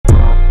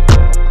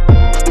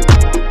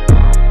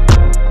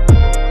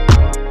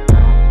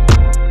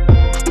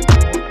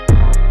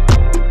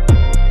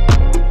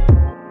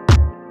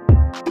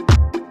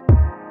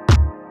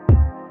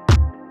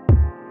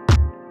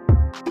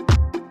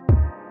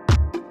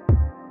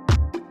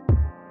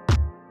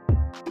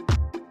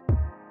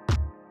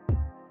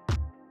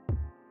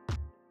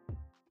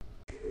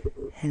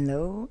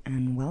Hello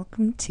and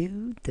welcome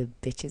to the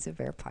Bitches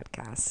of Air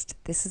podcast.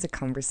 This is a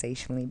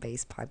conversationally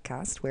based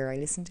podcast where I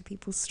listen to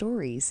people's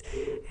stories.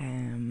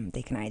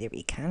 They can either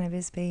be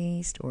cannabis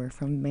based or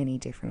from many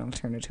different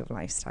alternative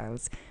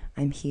lifestyles.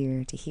 I'm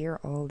here to hear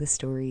all the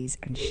stories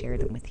and share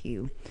them with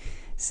you.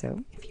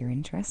 So if you're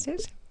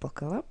interested,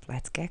 buckle up,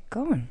 let's get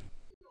going.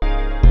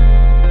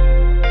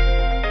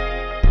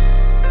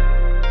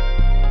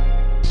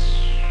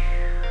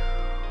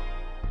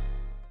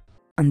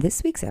 On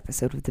this week's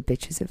episode of the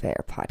Bitches of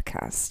Air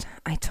podcast,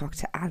 I talked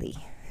to Ali,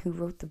 who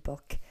wrote the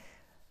book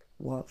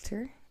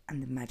Walter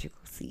and the Magical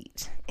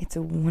Seed. It's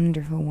a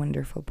wonderful,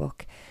 wonderful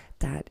book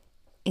that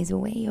is a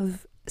way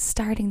of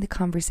starting the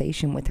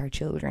conversation with our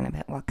children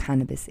about what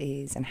cannabis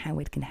is and how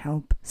it can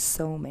help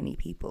so many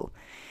people.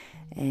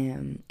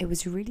 It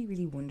was a really,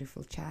 really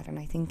wonderful chat, and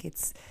I think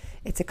it's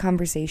a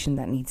conversation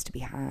that needs to be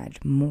had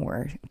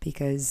more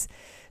because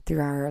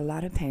there are a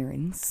lot of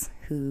parents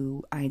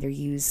who either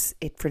use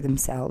it for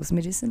themselves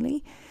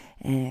medicinally,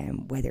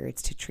 whether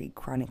it's to treat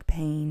chronic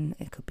pain,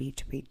 it could be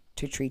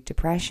to treat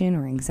depression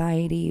or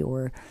anxiety,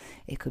 or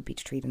it could be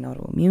to treat an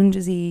autoimmune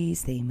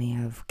disease. They may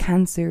have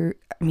cancer.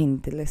 I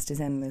mean, the list is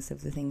endless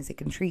of the things it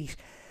can treat.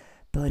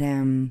 But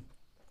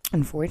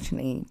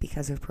unfortunately,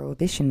 because of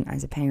prohibition,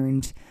 as a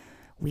parent,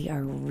 we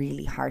are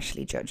really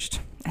harshly judged.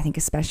 I think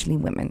especially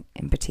women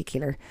in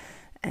particular.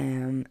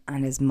 And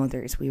as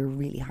mothers, we are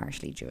really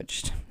harshly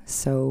judged.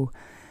 So,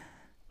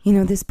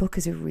 this book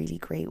is a really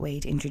great way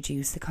to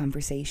introduce the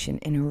conversation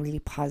in a really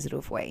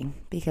positive way,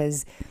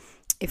 because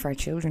if our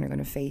children are going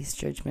to face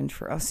judgment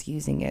for us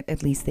using it,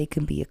 at least they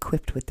can be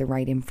equipped with the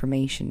right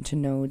information to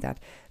know that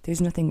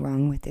there's nothing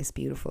wrong with this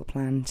beautiful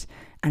plant,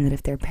 and that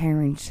if their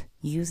parent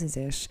uses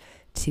it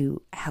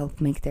to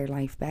help make their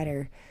life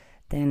better,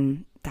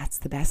 then that's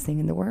the best thing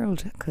in the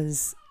world.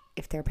 Because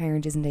if their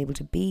parent isn't able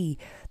to be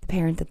the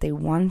parent that they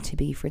want to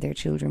be for their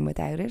children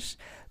without it,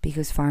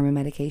 because pharma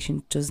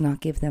medication does not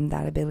give them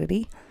that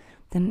ability,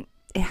 then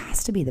it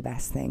has to be the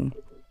best thing.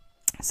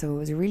 So it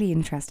was a really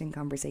interesting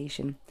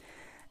conversation.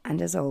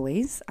 And as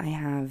always, I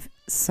have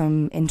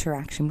some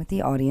interaction with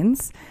the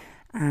audience,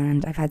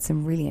 and I've had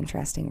some really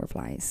interesting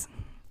replies.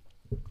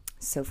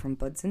 So from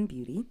Buds and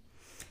Beauty: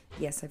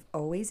 yes, I've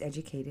always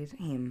educated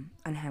him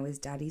on how his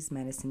daddy's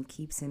medicine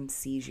keeps him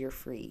seizure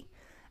free.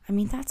 I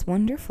mean, that's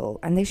wonderful,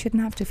 and they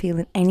shouldn't have to feel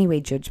in any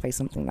way judged by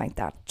something like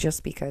that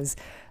just because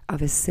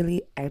of a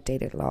silly,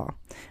 outdated law.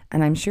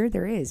 And I'm sure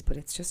there is, but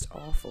it's just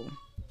awful.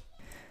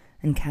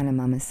 And Canna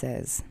Mama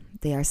says,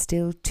 they are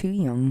still too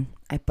young,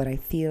 but I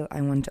feel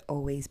I want to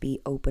always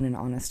be open and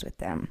honest with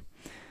them.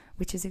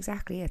 Which is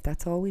exactly it.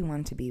 That's all we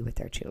want to be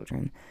with our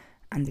children.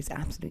 And there's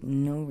absolutely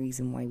no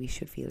reason why we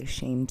should feel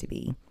ashamed to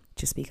be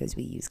just because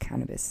we use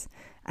cannabis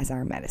as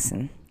our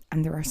medicine.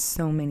 And there are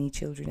so many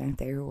children out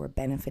there who are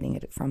benefiting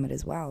from it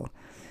as well.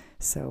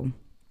 So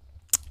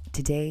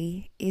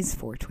today is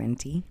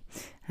 4/20,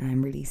 and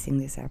I'm releasing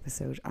this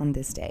episode on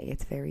this day.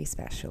 It's very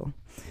special.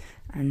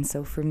 And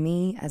so for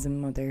me as a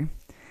mother,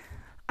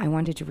 I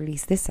wanted to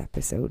release this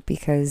episode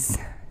because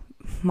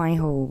my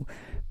whole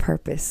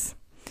purpose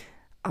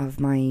of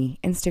my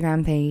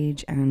Instagram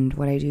page and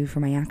what I do for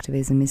my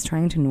activism is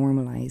trying to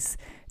normalize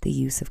the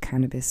use of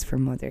cannabis for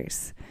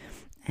mothers.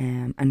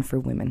 And for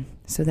women,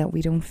 so that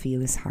we don't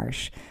feel as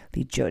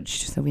harshly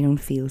judged, so we don't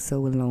feel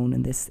so alone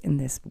in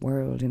this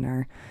world, in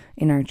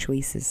our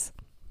choices,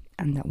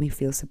 and that we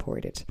feel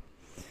supported.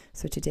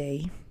 So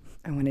today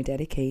I want to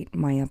dedicate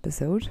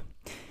this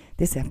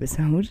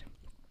episode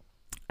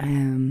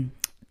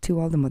to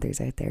all the mothers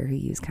out there who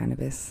use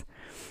cannabis,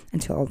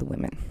 and to all the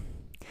women.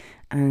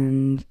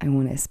 And I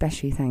want to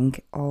especially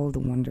thank all the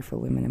wonderful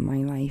women in my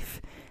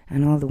life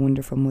and all the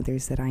wonderful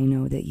mothers that I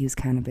know that use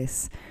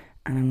cannabis.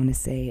 And I want to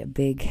say a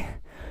big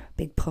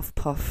puff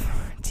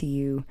to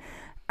you,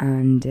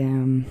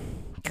 and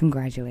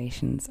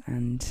congratulations.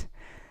 And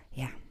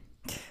yeah,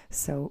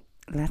 so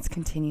let's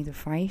continue the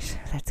fight.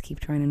 Let's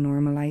keep trying to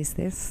normalize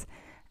this.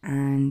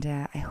 And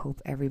I hope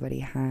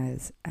everybody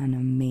has an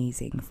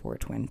amazing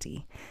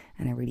 4/20.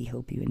 And I really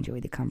hope you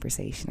enjoyed the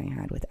conversation I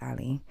had with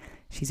Ali.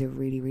 She's a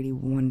really, really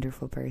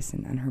wonderful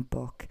person, and her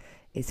book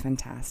is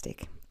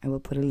fantastic. I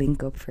will put a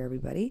link up for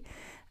everybody,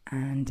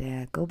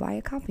 and go buy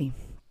a copy.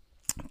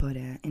 But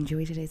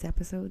enjoy today's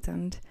episodes,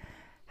 and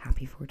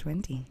happy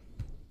 4/20.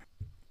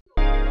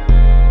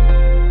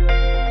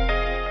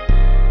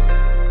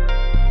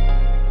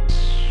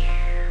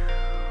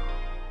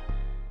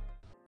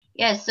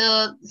 Yeah,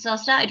 so I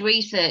started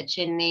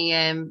researching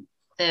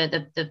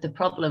the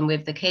problem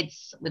with the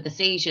kids with the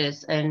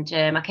seizures, and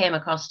I came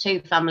across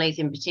two families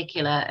in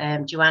particular,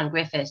 Joanne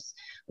Griffiths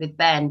with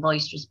Ben,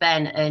 Boisterous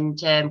Ben, and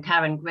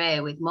Karen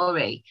Gray with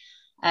Murray.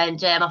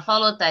 And I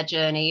followed their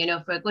journey,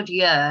 for a good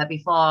year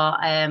before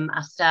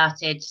I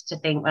started to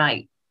think,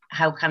 right,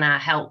 how can I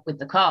help with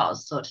the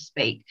cause, so to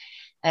speak?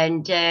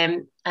 And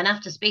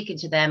after speaking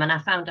to them, and I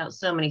found out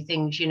so many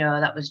things,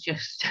 that was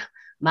just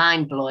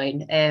mind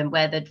blowing,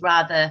 where they'd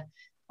rather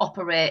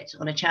operate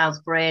on a child's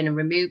brain and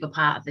remove a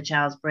part of the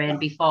child's brain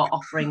before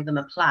offering them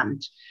a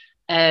plant.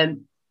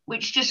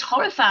 which just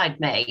horrified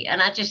me.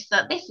 And I just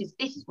thought, this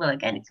is well,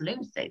 again, it's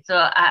lunacy.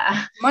 So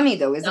Money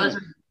though, I isn't was,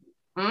 it?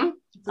 oh,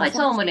 it's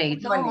all money. Unfortunately,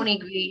 It's all money.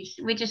 money.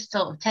 We're just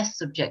sort of test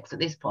subjects at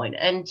this point.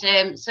 And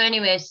so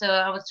anyway, so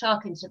I was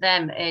talking to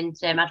them, and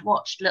I'd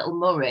watched little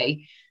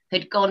Murray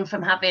had gone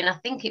from having, I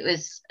think it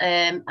was,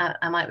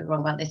 I might be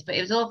wrong about this, but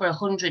it was over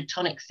 100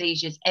 tonic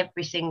seizures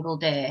every single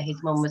day.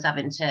 His mum was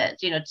having to,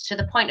 to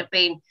the point of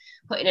being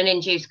put in an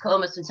induced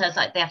coma. Sometimes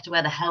like they have to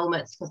wear the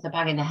helmets because they're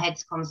banging their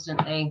heads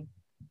constantly.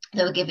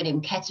 They were giving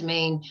him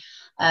ketamine,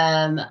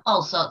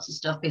 all sorts of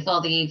stuff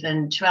before they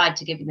even tried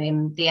to give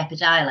him the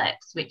Epidiolex,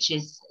 which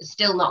is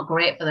still not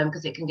great for them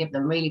because it can give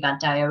them really bad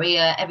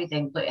diarrhea,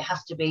 everything, but it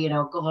has to be,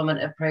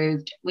 government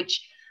approved,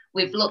 which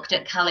we've looked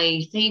at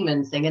Callie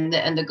Siemens thing,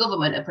 and the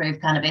government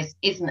approved cannabis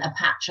isn't a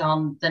patch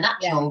on the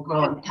natural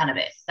grown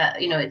cannabis. That,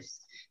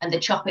 it's, and they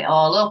chop it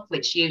all up,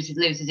 which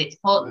loses its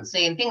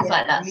potency and things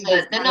like that.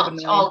 So they're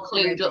not all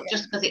clued up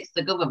just because it's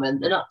the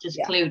government. They're not just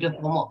clued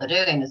up on what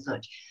they're doing as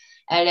such.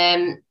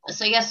 And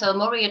so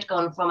Murray had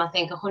gone from, I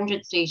think,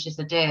 100 seizures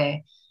a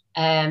day.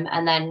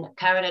 And then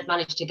Karen had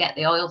managed to get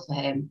the oil for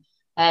him.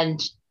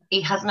 And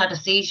he hasn't had a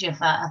seizure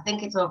for, I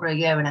think it's over a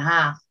year and a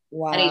half.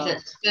 Wow. And he's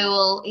at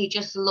school. He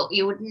just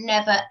you would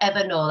never,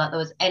 ever know that there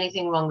was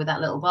anything wrong with that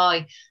little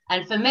boy.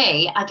 And for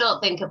me, I don't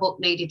think a book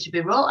needed to be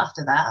wrote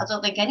after that. I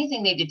don't think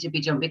anything needed to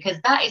be done, because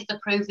that is the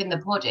proof in the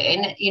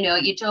pudding.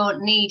 You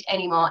don't need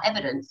any more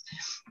evidence.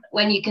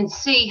 When you can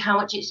see how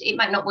much it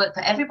might not work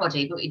for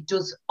everybody, but it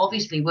does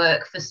obviously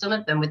work for some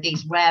of them with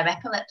these rare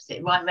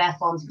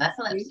forms of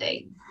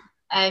epilepsy.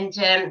 And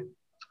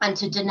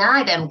to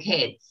deny them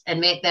kids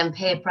and make them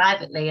pay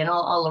privately and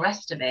all the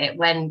rest of it,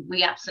 when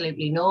we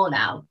absolutely know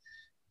now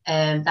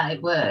that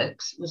it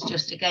works, was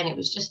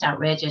just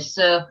outrageous.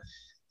 So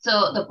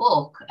the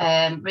book,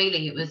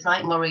 really, it was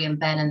like Murray and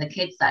Ben and the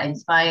kids that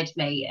inspired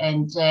me.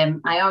 And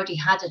I already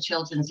had a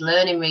children's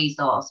learning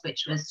resource,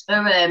 which was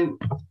for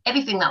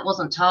everything that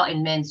wasn't taught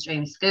in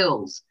mainstream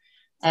schools,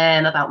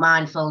 about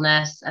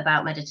mindfulness,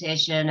 about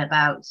meditation,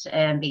 about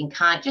being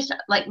kind, just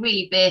like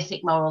really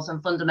basic morals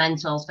and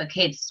fundamentals for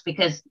kids,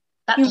 because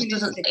that just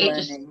doesn't,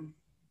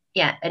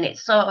 and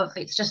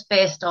it's just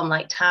based on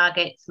like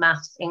targets,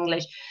 maths,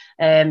 English,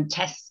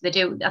 tests. They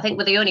do, I think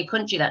we're the only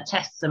country that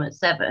tests them at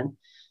 7.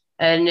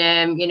 And,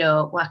 I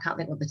can't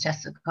think what the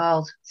tests are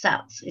called.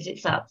 SATs, is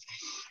it SATs?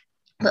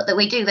 But that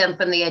we do them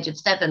from the age of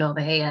 7 over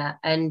here.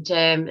 And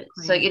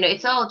so,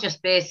 it's all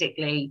just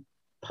basically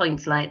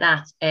points like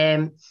that.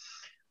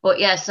 But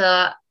yeah,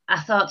 so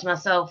I thought to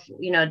myself,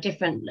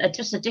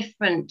 just a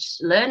different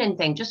learning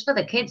thing, just for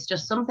the kids,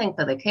 just something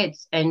for the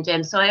kids.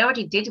 And so I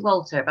already did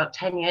Walter about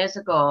 10 years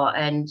ago.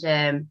 And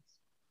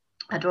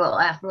I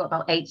wrote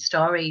about 8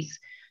 stories.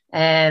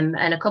 And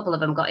a couple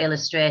of them got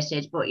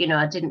illustrated, but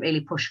I didn't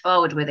really push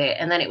forward with it.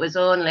 And then it was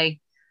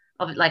only,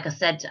 like I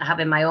said,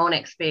 having my own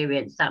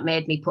experience that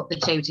made me put the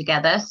two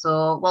together.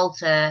 So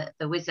Walter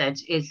the Wizard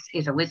is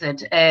a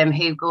wizard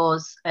who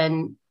goes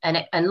and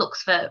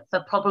looks for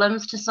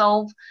problems to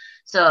solve.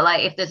 So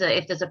like if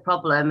there's a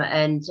problem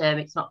and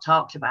it's not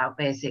talked about,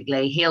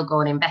 basically he'll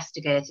go and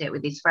investigate it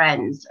with his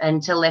friends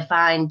until they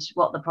find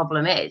what the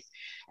problem is.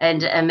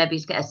 And maybe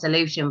get a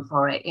solution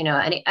for it,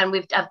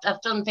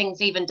 I've done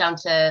things even down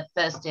to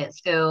first day at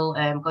school,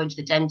 going to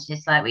the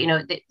dentist, like,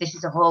 this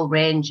is a whole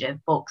range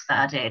of books that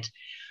I did.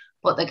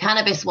 But the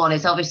cannabis one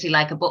is obviously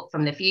like a book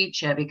from the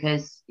future,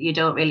 because you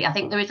don't really, I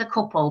think there is a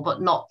couple,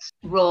 but not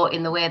wrote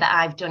in the way that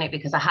I've done it,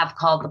 because I have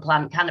called the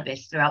plant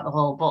cannabis throughout the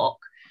whole book.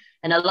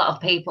 And a lot of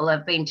people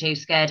have been too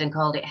scared and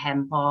called it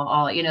hemp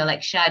or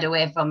like shied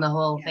away from the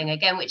whole thing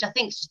again, which I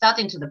think is just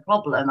adding to the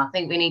problem. I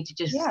think we need to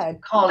just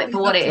call it for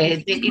what it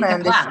is. It's a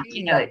plant,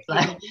 it's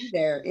like,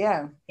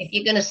 if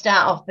you're going to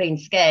start off being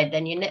scared,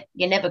 then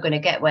you're never going to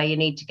get where you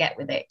need to get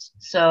with it.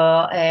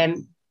 So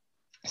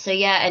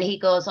yeah, and he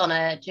goes on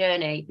a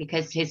journey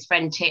because his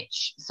friend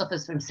Titch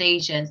suffers from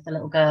seizures, the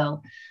little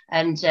girl,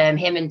 and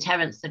him and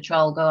Terence the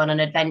troll go on an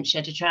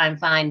adventure to try and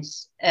find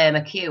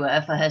a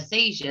cure for her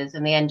seizures,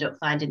 and they end up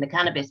finding the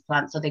cannabis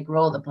plant. So they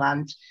grow the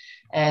plant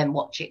and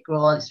watch it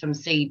grow. It's from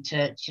seed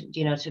to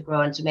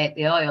grow and to make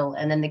the oil,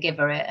 and then they give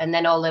her it, and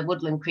then all the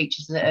woodland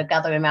creatures that are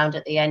gathering around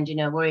at the end,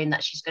 worrying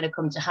that she's going to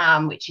come to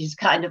harm, which is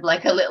kind of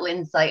like a little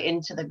insight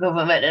into the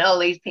government and all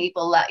these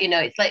people that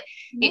it's like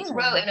it's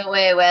wrote in a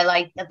way where,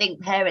 like, I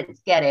think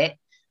parents get it,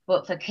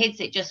 but for kids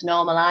it just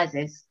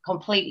normalizes,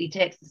 completely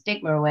takes the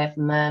stigma away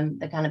from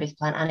the cannabis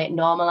plant, and it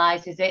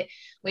normalizes it,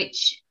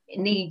 which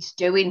needs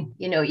doing.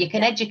 You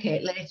can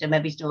educate later,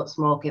 maybe don't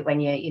smoke it when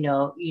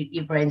your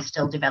brain's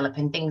still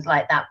developing, things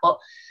like that, but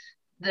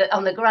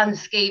on the grand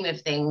scheme of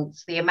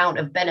things, the amount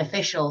of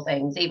beneficial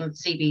things, even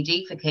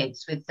CBD for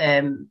kids with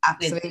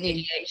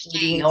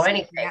ADHD or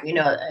anything,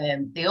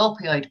 the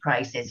opioid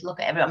crisis, look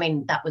at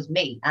that was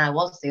me. I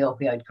was the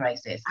opioid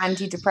crisis.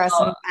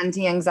 Antidepressant,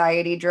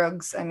 anti-anxiety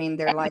drugs,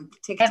 they're like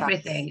TikTok.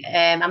 Everything.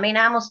 I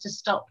must have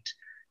stopped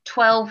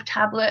 12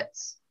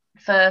 tablets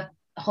for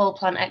whole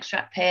plant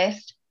extract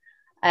paste,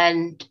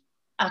 and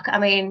I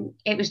mean,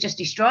 it was just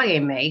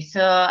destroying me.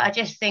 So I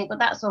just think, but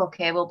that's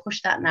okay. We'll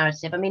push that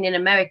narrative. I mean, in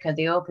America,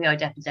 the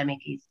opioid epidemic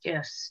is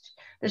just,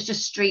 there's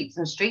just streets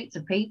and streets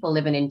of people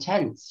living in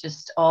tents,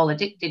 just all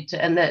addicted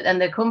to, and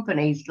the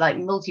companies, like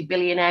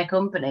multi-billionaire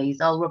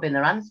companies, all rubbing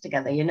their hands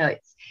together. You know,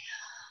 it's,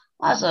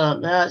 I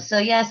don't know. So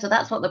yeah, so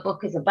that's what the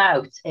book is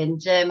about,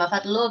 and I've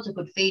had loads of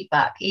good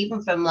feedback,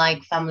 even from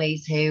like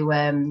families who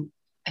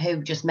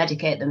just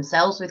medicate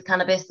themselves with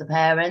cannabis, the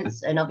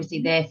parents, and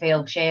obviously they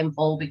feel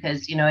shameful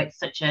because you know it's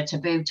such a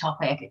taboo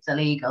topic, it's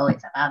illegal,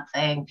 it's a bad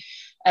thing,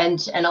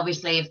 and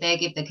obviously if they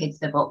give the kids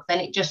the book, then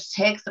it just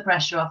takes the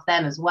pressure off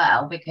them as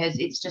well because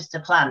it's just a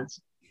plant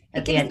It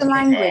at the gives end the of the day,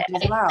 language as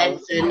and it's well, you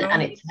medicine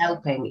and know? it's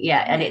helping,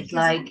 yeah, and Yeah, it it's gives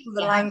like people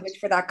the you have language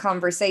for that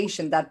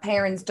conversation that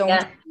parents don't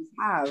yeah,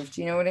 always have.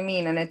 Do you know what I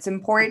mean? And it's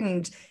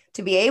important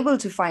to be able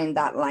to find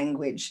that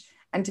language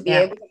and to be yeah,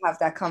 able to have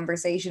that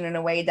conversation in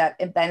a way that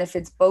it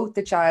benefits both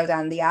the child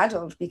and the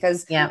adult,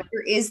 because yeah.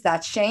 there is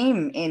that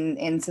shame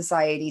in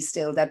society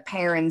still that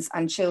parents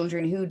and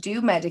children who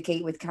do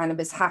medicate with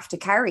cannabis have to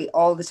carry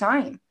all the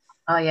time.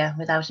 Oh yeah,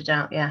 without a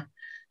doubt, yeah.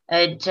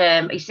 And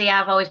you see,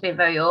 I've always been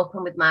very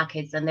open with my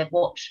kids, and they've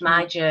watched Mm.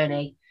 my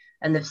journey,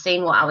 and they've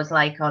seen what I was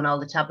like on all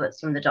the tablets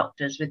from the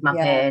doctors with my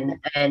Yeah. pain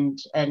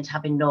and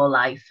having no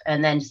life,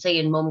 and then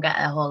seeing mum get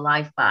her whole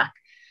life back.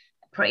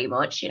 Pretty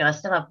much, you know, I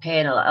still have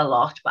pain a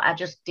lot, but I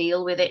just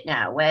deal with it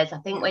now. Whereas I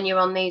think Yeah. when you're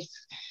on these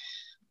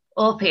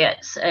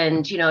opiates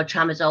and you know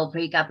tramadol,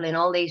 pregabalin,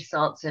 all these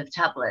sorts of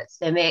tablets,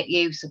 they make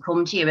you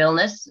succumb to your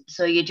illness,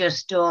 so you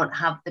just don't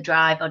have the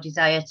drive or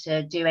desire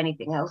to do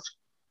anything else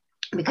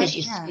because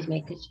you Yeah. excuse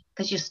me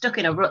because you're stuck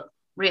in a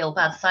real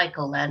bad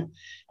cycle then,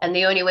 and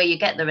the only way you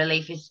get the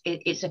relief is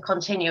it's a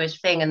continuous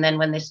thing, and then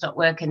when they stop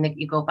working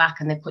you go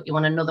back and they put you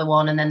on another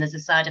one, and then there's a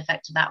side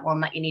effect to that one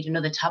that you need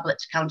another tablet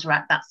to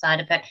counteract that side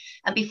effect,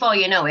 and before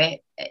you know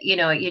it, you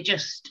know, you're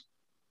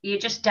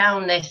just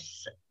down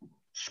this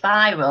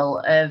spiral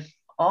of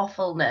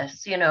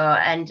awfulness, you know,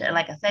 and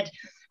like I said,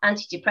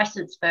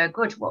 antidepressants for a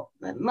good, what,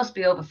 it must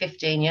be over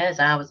 15 years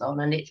I was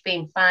on, and it's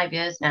been 5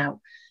 years now.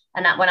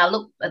 And that, when I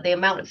look at the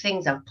amount of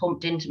things I've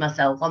pumped into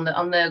myself on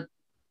the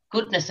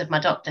goodness of my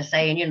doctor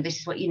saying, you know, this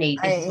is what you need,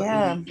 this is what you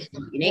Yeah. need, this is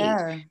what you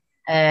need.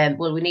 Yeah.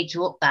 Well, we need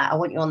to up that. I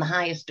want you on the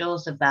highest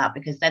dose of that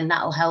because then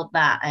that'll help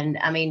that. And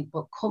I mean,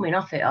 but coming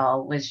off it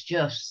all was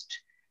just,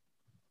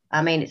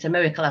 I mean, it's a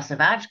miracle I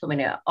survived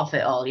coming off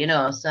it all, you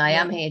know. So I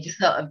Yeah. am here to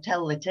sort of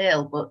tell the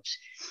tale, but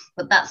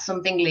that's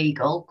something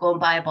legal. Go and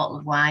buy a bottle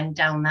of wine,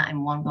 down that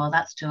in one go.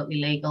 That's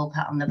totally legal.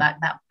 Pat on the back,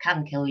 that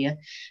can kill you.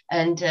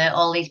 And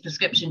all these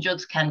prescription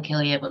drugs can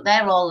kill you, but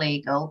they're all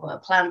legal. But a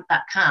plant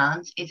that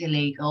can't is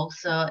illegal.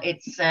 So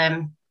it's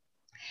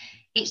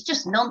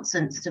just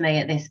nonsense to me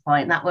at this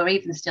point that we're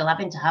even still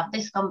having to have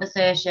this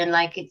conversation.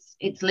 Like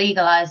it's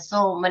legalized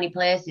so many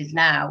places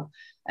now,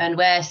 and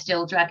we're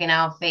still dragging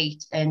our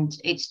feet. And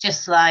it's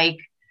just like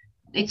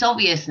it's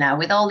obvious now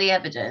with all the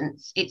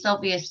evidence. It's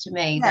obvious to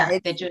me Yeah, that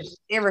it's they're just it's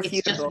just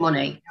irrefutable.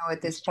 money. You know,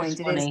 at this It's point,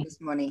 just it is money.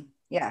 just money.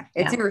 Yeah,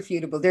 it's Yeah,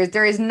 irrefutable.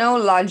 There is no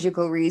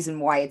logical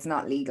reason why it's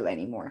not legal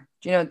anymore.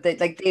 Do you know that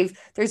like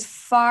there's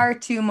far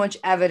too much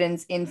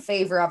evidence in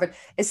favor of it,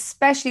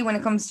 especially when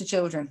it comes to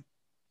children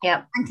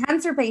yeah. and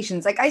cancer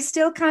patients. Like I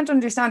still can't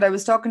understand. I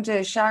was talking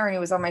to Sharon, who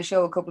was on my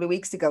show a couple of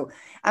weeks ago.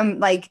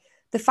 Like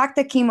the fact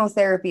that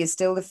chemotherapy is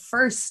still the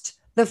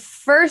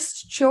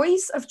first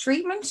choice of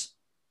treatment.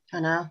 I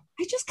know.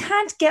 I just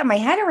can't get my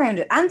head around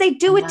it. And they I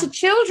do it to know.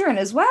 children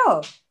as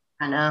well.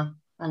 I know.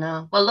 I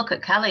know. Well, look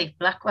at Callie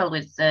Blackwell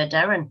with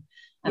Darren.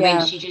 I mean,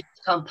 Yeah. she just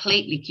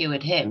completely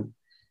cured him.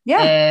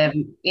 Yeah.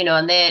 You know,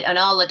 and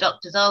all the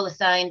doctors, all the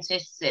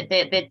scientists,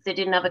 they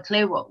didn't have a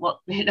clue what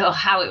you know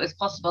how it was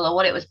possible or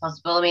what it was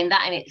possible. I mean,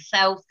 that in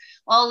itself,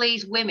 all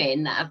these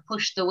women that have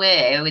pushed the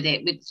way with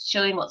it, with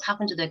showing what's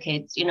happened to their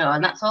kids, you know,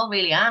 and that's all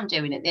really I'm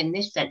doing it in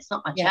this sense,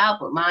 not my Yeah. child,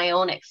 but my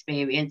own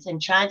experience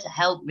and trying to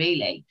help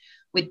really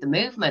with the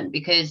movement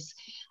because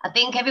I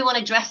think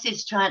everyone trying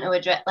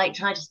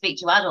to speak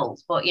to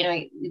adults, but you know,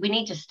 we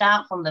need to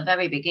start from the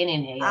very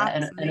beginning here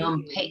and Absolutely.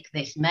 unpick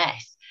this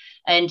mess.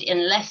 And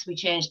unless we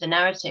change the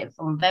narrative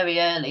from very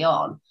early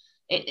on,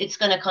 it's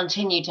going to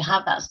continue to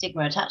have that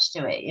stigma attached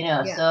to it, you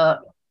know. Yeah. So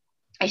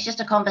it's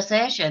just a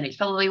conversation. It's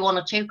probably one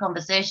or two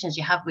conversations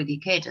you have with your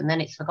kid and then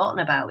it's forgotten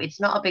about. It's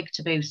not a big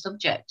taboo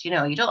subject, you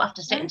know. You don't have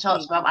to sit and talk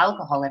Exactly. about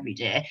alcohol every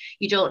day.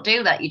 You don't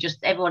do that.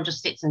 Everyone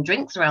just sits and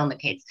drinks around the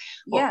kids.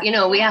 But Yeah. you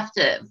know, we have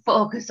to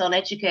focus on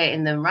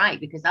educating them right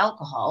because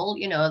alcohol,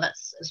 you know,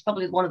 it's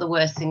probably one of the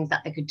worst things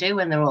that they could do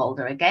when they're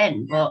older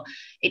again. But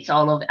it's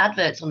all over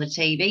adverts on the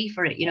TV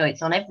for it, you know,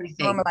 it's on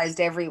everything. Normalized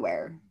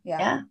everywhere. Yeah.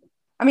 Yeah.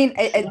 I mean,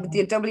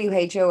 the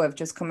WHO have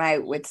just come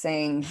out with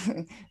saying,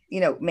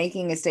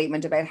 making a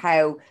statement about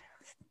how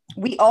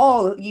we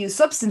all use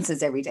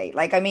substances every day.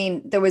 Like, I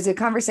mean, there was a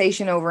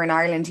conversation over in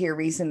Ireland here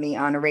recently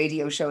on a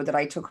radio show that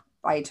I took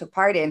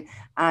part in,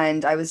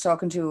 and I was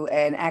talking to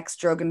an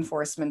ex-drug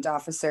enforcement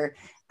officer,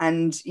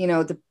 and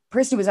the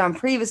person who was on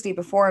previously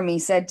before me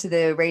said to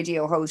the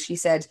radio host, she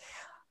said,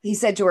 he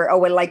said to her, oh,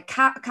 well, like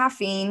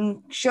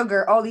caffeine,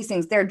 sugar, all these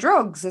things, they're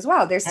drugs as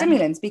well. They're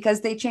stimulants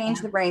because they change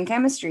the brain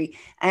chemistry.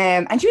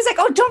 And she was like,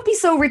 oh, don't be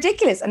so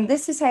ridiculous. And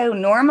this is how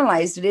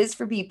normalized it is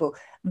for people.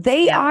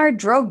 They are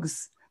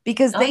drugs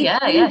because they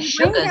change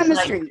brain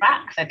chemistry. Like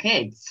crack for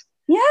kids.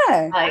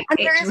 Yeah. Like, and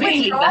there is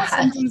really withdrawal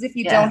symptoms if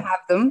you don't have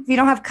them. If you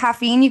don't have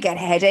caffeine, you get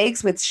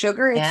headaches. With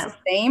sugar, it's the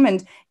same,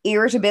 and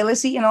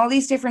irritability and all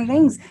these different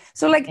things.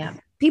 So like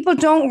people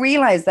don't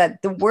realize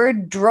that the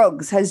word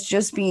drugs has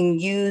just been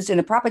used in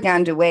a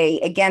propaganda way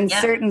against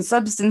certain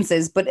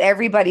substances, but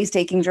everybody's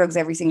taking drugs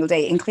every single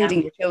day,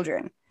 including your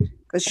children.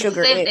 Because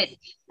sugar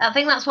I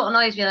think that's what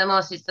annoys me the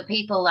most is the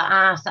people that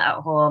are sat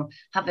at home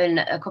having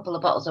a couple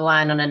of bottles of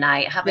wine on a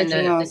night, having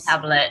the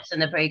tablets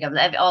and the pre-gum,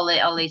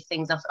 all these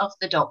things off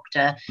the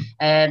doctor,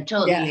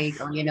 totally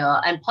illegal, you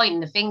know, and pointing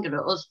the finger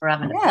at us for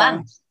having a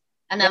plant.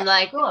 And I'm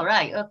like, oh,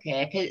 right,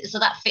 okay. So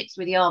that fits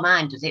with your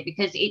mind, does it?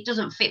 Because it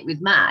doesn't fit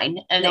with mine.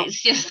 And it's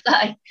just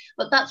like,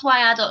 but that's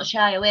why I don't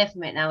shy away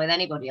from it now with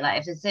anybody. Like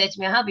if they say to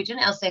me, how have you done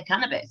it? I'll say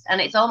cannabis. And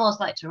it's almost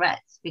like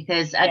Tourette's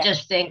because I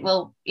just think,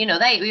 well, you know,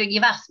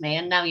 you've asked me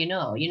and now you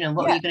know,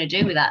 what are you going to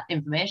do with that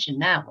information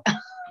now?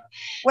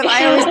 Well,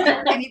 I always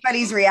think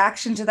anybody's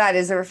reaction to that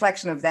is a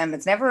reflection of them.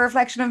 It's never a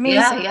reflection of me.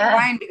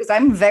 Fine, because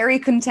I'm very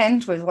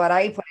content with what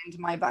I put into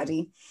my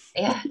body.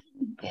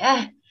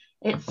 Yeah.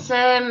 It's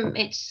I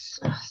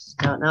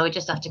don't know, we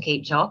just have to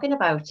keep talking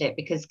about it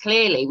because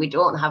clearly we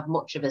don't have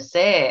much of a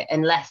say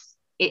unless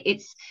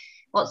it's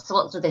what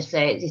do they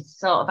say? It's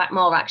sort of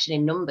more action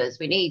in numbers.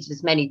 We need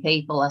as many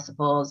people, I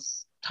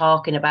suppose,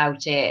 talking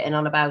about it and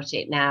on about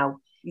it now.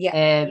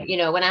 You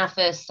know, when I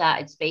first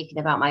started speaking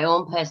about my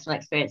own personal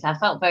experience, I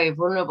felt very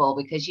vulnerable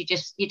because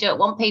you don't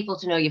want people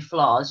to know your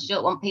flaws. You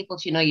don't want people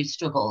to know you've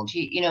struggled.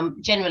 You know,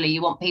 generally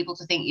you want people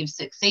to think you've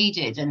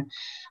succeeded. And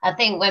I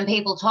think when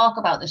people talk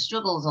about the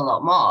struggles a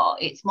lot more,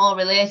 it's more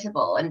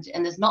relatable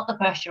and there's not the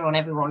pressure on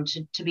everyone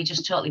to be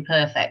just totally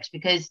perfect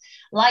because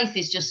life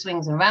is just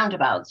swings and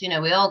roundabouts. You know,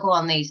 we all go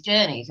on these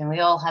journeys and we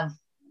all have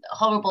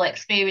horrible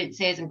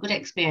experiences and good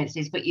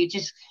experiences, but you've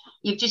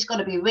just got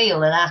to be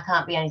real, and I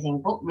can't be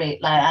anything but real.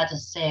 Like I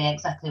just say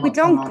exactly what's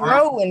going on. We don't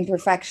grow in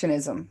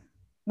perfectionism.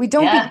 We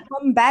don't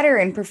become better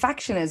in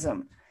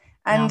perfectionism.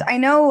 And I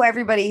know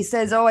everybody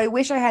says, oh, I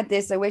wish I had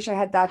this, I wish I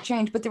had that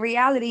change. But the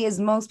reality is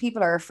most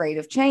people are afraid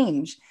of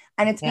change.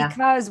 And it's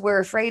because we're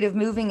afraid of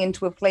moving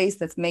into a place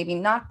that's maybe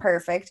not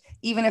perfect,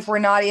 even if we're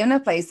not in a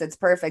place that's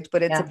perfect,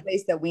 but it's a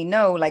place that we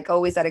know, like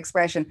always that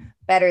expression,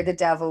 better the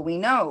devil we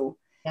know.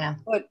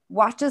 But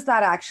what does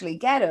that actually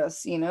get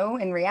us, you know,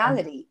 in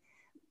reality?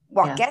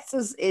 What gets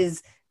us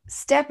is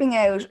stepping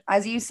out,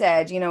 as you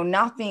said, you know,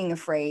 not being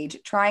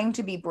afraid, trying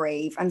to be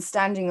brave and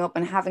standing up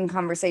and having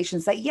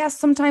conversations that, yes,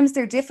 sometimes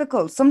they're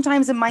difficult.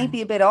 Sometimes it might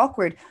be a bit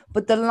awkward,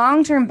 but the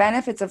long-term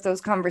benefits of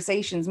those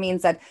conversations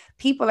means that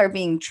people are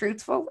being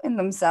truthful in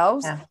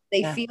themselves.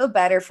 They feel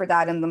better for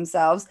that in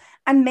themselves.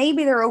 And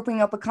maybe they're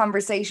opening up a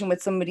conversation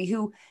with somebody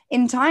who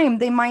in time,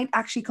 they might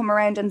actually come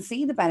around and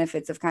see the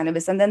benefits of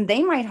cannabis. And then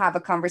they might have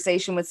a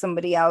conversation with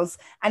somebody else.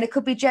 And it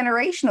could be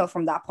generational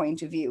from that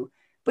point of view.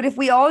 But if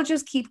we all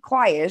just keep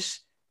quiet,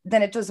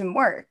 then it doesn't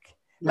work.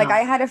 No. Like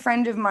I had a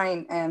friend of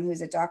mine who's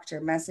a doctor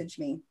message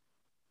me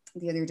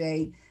the other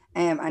day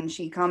and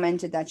she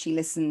commented that she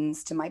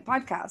listens to my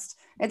podcast.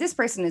 Now, this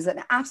person is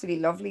an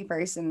absolutely lovely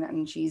person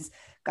and she's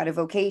got a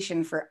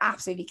vocation for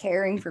absolutely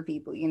caring for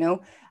people, you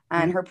know,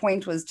 and her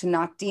point was to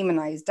not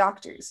demonize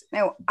doctors.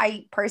 Now,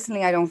 I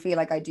don't feel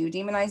like I do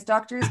demonize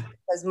doctors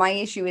because my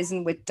issue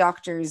isn't with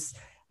doctors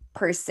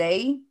per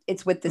se.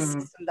 It's with the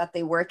system that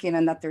they work in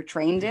and that they're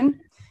trained in.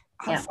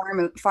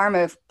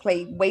 Pharma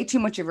play way too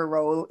much of a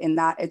role in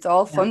that. It's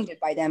all funded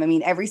by them. I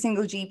mean, every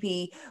single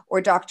GP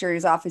or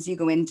doctor's office you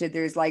go into,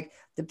 there's like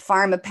the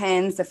pharma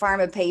pens, the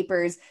pharma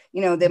papers,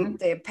 you know,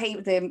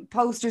 the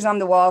posters on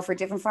the wall for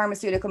different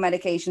pharmaceutical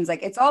medications.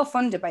 Like it's all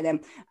funded by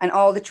them and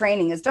all the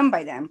training is done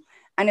by them.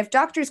 And if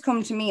doctors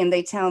come to me and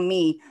they tell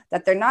me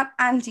that they're not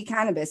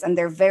anti-cannabis and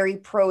they're very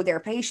pro their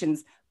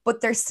patients,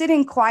 but they're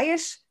sitting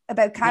quiet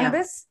about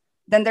cannabis,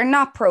 then they're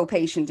not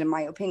pro-patient in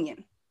my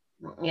opinion.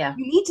 Yeah,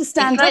 you need to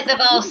stand up. They've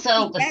all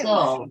sold the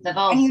soul. They've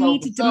all and you sold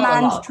need to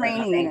demand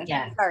training in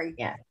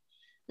it.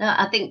 No,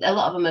 I think a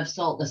lot of them have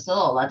sold the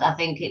soul. I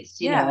think it's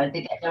you know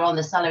they're on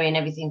the salary and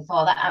everything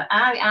for that.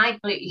 I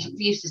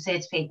used to say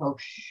to people,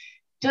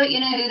 don't you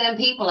know who them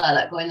people are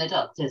that go in the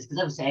doctors? Because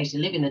obviously I used to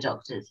live in the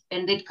doctors,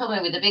 and they'd come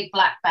in with a big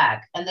black bag,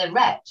 and they're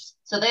reps.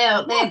 So they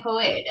go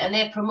in and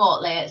they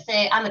promote. Like,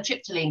 say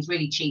amitriptyline's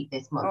really cheap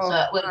this month,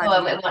 so we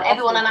want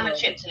everyone on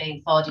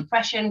amitriptyline for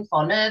depression,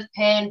 for nerve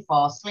pain,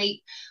 for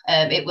sleep.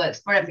 It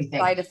works for everything.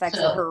 Side effects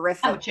are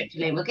horrific.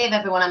 Amitriptyline, we'll give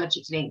everyone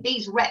amitriptyline.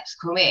 These reps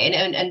come in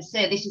and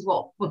say this is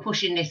what we're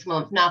pushing this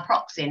month.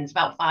 Naproxen is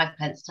about 5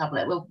 pence a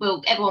tablet.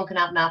 We'll everyone can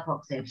have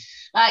naproxen.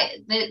 Like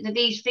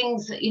these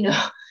things, you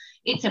know.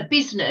 it's a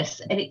business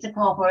and it's a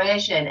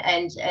corporation,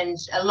 and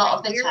a lot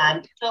of the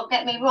time, don't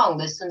get me wrong,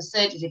 there's some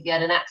surgeries if you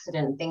had an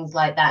accident and things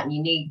like that and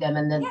you need them,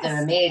 and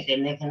they're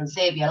amazing, they can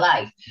save your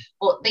life.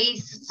 But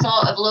these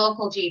sort of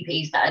local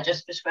GPs that are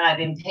just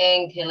prescribing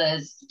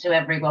painkillers to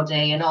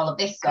everybody and all of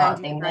this sort of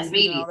thing, then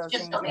really it's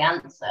just not the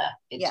answer.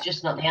 It's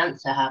just not the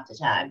answer half the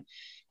time.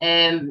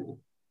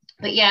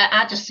 But yeah,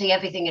 I just see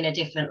everything in a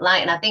different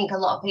light, and I think a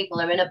lot of people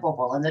are in a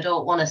bubble and they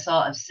don't want to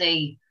sort of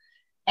see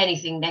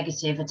anything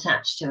negative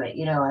attached to it,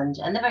 you know, and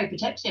they're very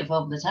protective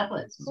of the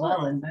tablets as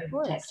well, and very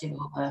protective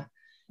over,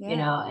 you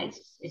know,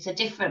 it's a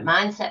different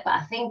mindset. But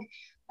I think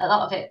a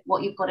lot of it,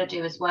 what you've got to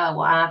do as well,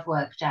 what I've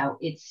worked out,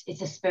 it's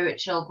a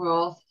spiritual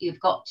growth. You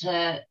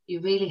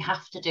really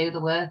have to do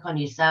the work on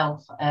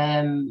yourself.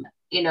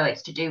 You know,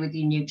 it's to do with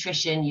your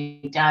nutrition,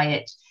 your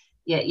diet,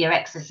 your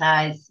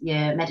exercise,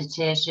 your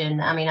meditation.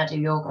 I mean, I do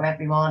yoga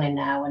every morning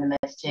now, and a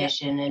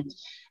meditation,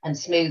 and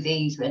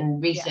smoothies,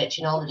 and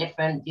researching all the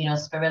different, you know,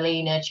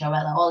 spirulina,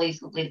 chlorella, all these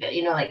lovely,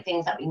 you know, like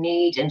things that we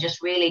need, and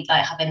just really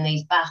like having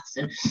these baths.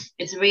 And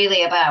it's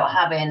really about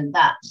having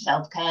that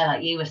self-care,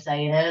 like you were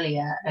saying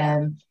earlier,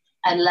 and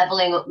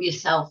leveling up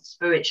yourself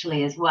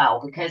spiritually as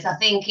well. Because I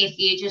think if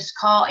you're just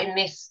caught in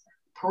this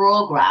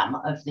program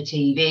of the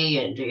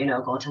TV and, you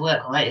know, go to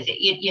work, or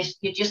you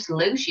just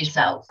lose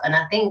yourself. And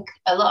I think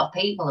a lot of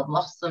people have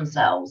lost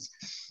themselves,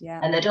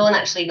 and they don't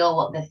actually know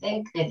what they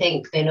think. They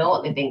think they know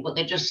what they think, but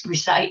they're just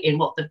reciting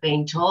what they've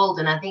been told.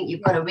 And I think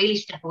you've got to really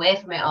step away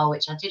from it all,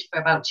 which I did for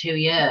about 2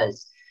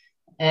 years,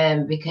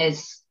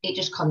 because it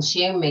just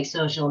consumed me,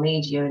 social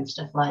media and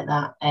stuff like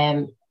that.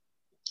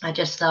 I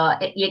just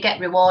thought you get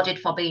rewarded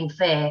for being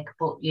fake,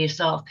 but you're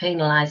sort of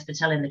penalised for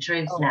telling the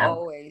truth now.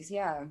 Always,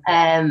 yeah.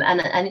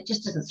 And it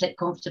just doesn't sit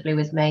comfortably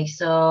with me.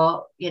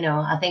 So, you know,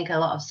 I think a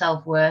lot of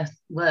self-worth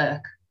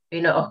work,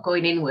 you know,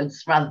 going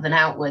inwards rather than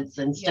outwards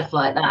and stuff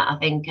like that, I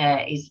think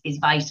is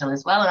vital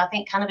as well. And I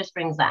think cannabis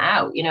brings that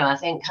out. You know, I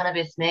think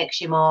cannabis makes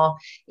you more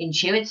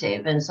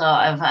intuitive and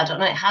sort of, I don't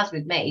know, it has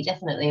with me,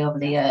 definitely over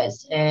the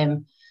years.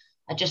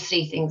 I just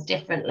see things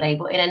differently,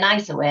 but in a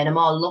nicer way, in a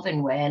more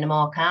loving way, in a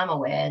more calmer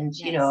way, and,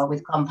 you know,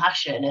 with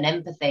compassion and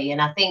empathy.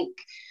 And I think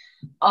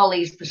all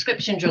these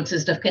prescription drugs and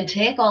stuff can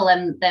take all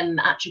them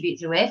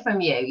attributes away from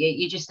you.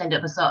 You just end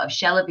up a sort of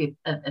shell of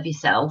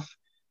yourself.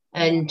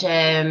 And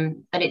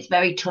it's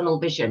very tunnel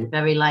vision,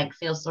 very like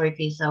feel sorry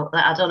for yourself.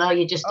 I don't know,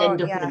 you just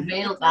end up in a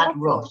real bad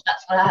rut.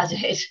 That's what I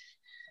did.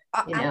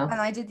 You know? And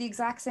I did the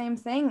exact same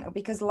thing,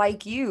 because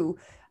like you,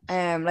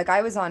 like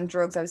I was on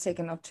drugs. I was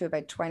taking up to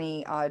about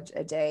 20 odd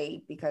a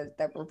day because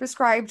that were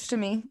prescribed to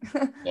me.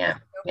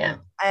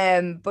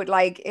 But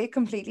like it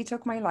completely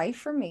took my life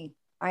from me.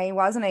 I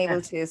wasn't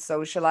able to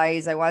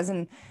socialize.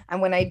 And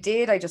when I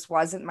did, I just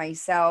wasn't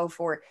myself.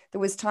 Or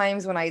there was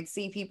times when I'd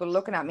see people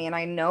looking at me and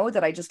I know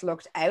that I just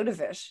looked out of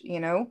it, you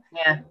know?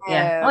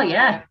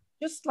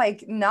 Just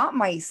like not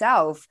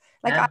myself.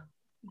 Like I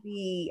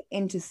be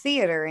into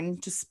theater,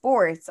 into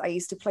sports. I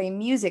used to play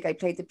music. I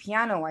played the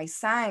piano. I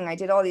sang. I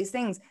did all these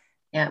things.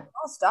 It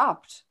all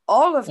stopped.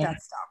 All of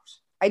that stopped.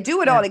 I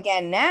do it all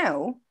again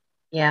now.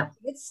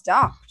 It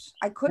stopped.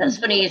 I couldn't. That's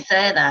funny you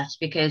say that,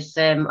 because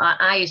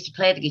I used to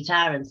play the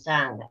guitar and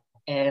sang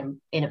in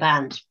a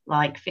band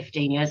like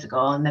 15 years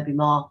ago, and maybe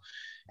more,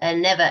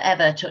 and never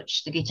ever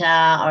touched the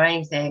guitar or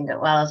anything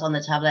while I was on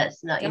the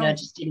tablets. Not, you know,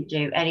 just didn't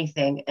do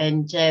anything.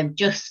 And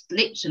just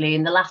literally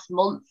in the last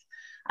month,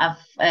 I've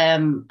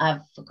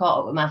caught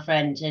up with my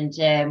friend,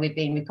 and we've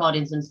been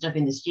recording some stuff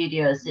in the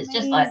studios. It's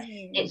just like,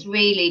 it's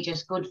really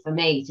just good for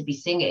me to be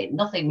singing,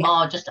 nothing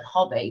more, just a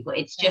hobby, but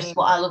it's just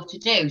what I love to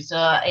do.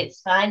 So it's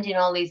finding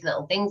all these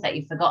little things that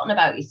you've forgotten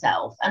about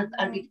yourself, and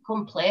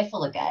become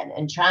playful again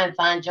and try and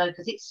find joy,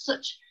 because it's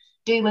such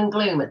doom and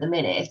gloom at the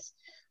minute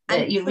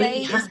that you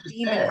really have to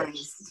search.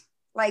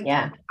 Like,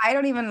 I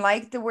don't even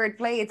like the word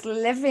play. It's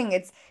living.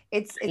 It's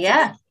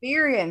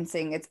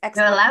experiencing. It's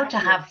you're allowed to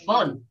have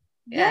fun.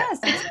 Yes.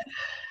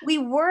 We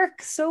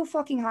work so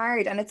fucking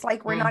hard, and it's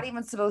like we're not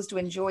even supposed to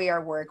enjoy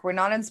our work. We're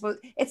not supposed.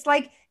 It's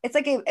like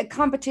a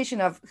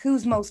competition of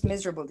who's most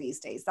miserable these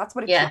days. That's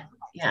what it feels like,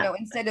 you know,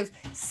 instead of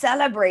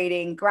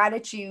celebrating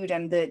gratitude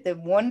and the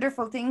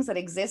wonderful things that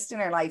exist in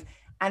our life,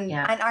 and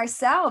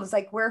ourselves.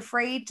 Like, we're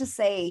afraid to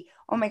say,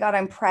 oh my God,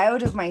 I'm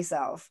proud of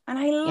myself and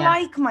I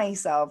like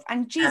myself,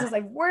 and Jesus,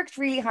 I've worked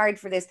really hard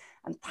for this,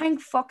 and thank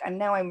fuck, and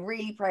now I'm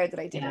really proud that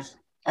I did it.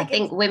 I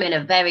think women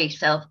are very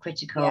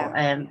self-critical.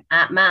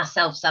 My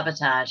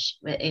self-sabotage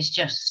is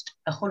just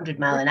 100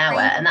 miles an hour,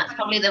 and that's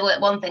probably the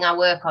one thing I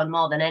work on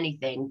more than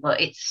anything, but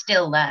it's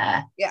still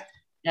there.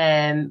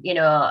 You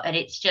know, and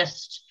it's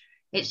just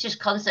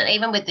constant.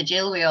 Even with the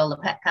jewelry, all the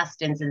pet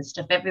castings and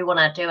stuff, everyone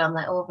I do, I'm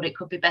like, oh, but it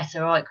could be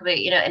better, or it could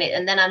be, you know.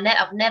 And then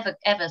I've never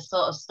ever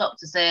sort of stopped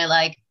to say,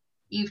 like,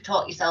 you've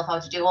taught yourself how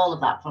to do all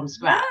of that from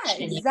scratch.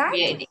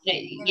 Exactly.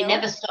 You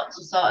never stop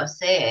to sort of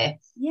say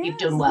you've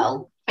done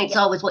well. It's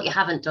always what you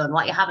haven't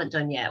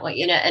done yet. What,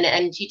 you know,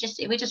 and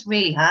we're just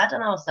really hard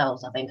on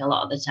ourselves, I think, a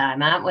lot of the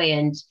time, aren't we?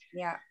 And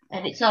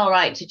and it's all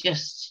right to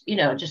just, you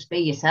know, just be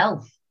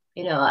yourself.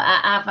 You know,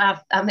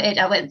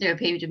 I went through a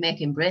period of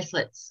making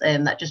bracelets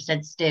that just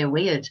said "stay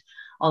weird"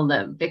 on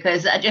them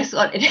because I just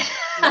wanted.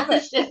 I Love it.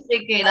 was just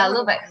thinking, I I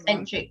love love it so much.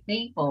 eccentric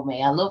people.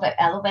 Me, I love it.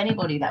 I love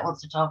anybody that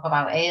wants to talk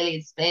about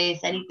alien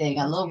space, anything.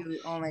 I Me love too.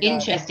 Oh my God.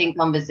 interesting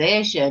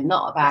conversation,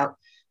 not Yeah. about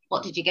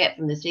what did you get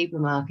from the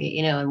supermarket,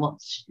 you know, and what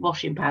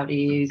washing powder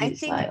you use. I It's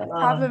think like, the oh,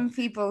 problem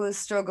people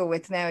struggle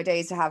with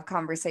nowadays to have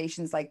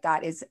conversations like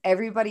that is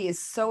everybody is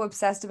so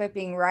obsessed about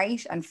being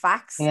right and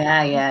facts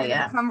yeah, yeah, instead of the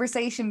yeah,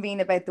 conversation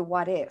being about the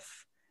what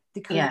if,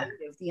 the yeah,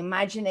 creative, the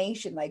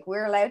imagination. Like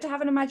we're allowed to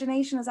have an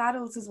imagination as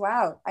adults as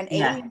well. And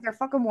yeah, aliens are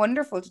fucking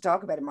wonderful to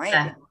talk about, in my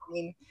yeah.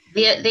 opinion. I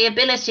mean, The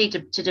ability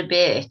to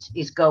debate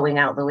is going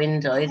out the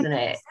window, isn't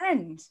it?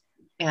 100%.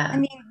 I Yeah.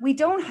 mean, we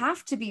don't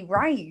have to be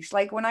right.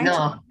 Like when I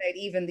talk No. about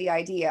even the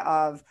idea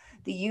of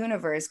the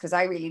universe, because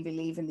I really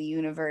believe in the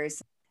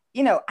universe,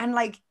 you know, and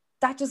like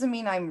that doesn't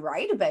mean I'm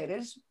right about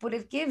it, but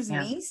it gives Yeah.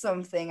 me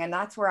something. And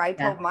that's where I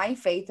Yeah. put my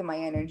faith and my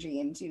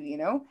energy into, you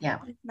know, Yeah.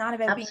 but it's not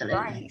about being Absolutely.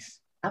 right.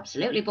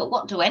 Absolutely. But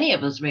what do any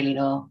of us really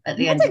know at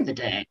the end of the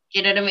Nothing. day? Do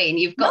you know what I mean?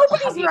 You've got to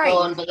have Nobody's your right.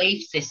 own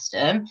belief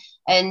system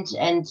and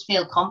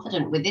feel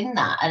confident within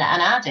that. And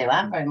I do.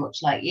 I'm very much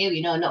like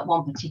you know, not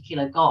one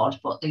particular God,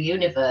 but the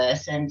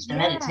universe and the Yeah.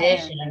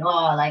 meditation and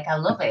all. Like I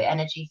love it.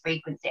 Energy,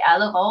 frequency. I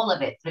love all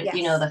of it.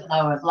 You know, Yes. the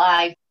flower of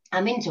life.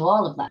 I'm into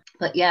all of that.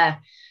 But yeah,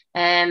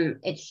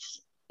 it's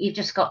you've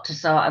just got to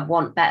sort of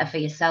want better for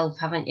yourself,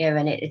 haven't you?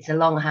 And it's a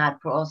long, hard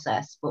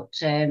process, but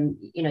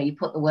you know, you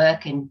put the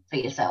work in for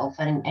yourself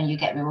and you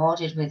get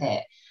rewarded with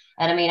it.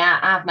 And I mean,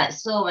 I've met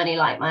so many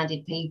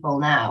like-minded people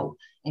now,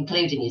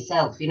 including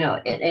yourself. You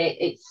know,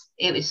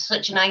 it was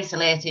such an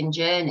isolating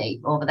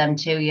journey over them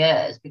 2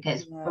 years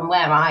because from Yeah.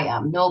 where I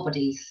am,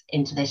 nobody's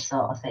into this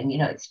sort of thing. You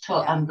know,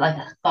 Yeah. I'm like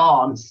a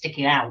thorn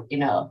sticking out. You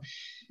know,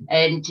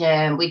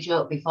 and we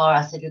joked before,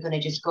 I said, we're going to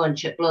just go and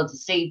chuck loads of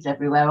seeds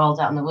everywhere, all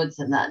down the woods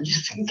and that, and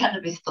just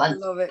cannabis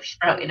plants Love it.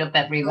 sprouting up Love a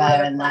bit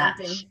everywhere of and that.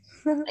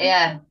 planting.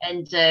 Yeah.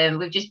 And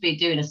we've just been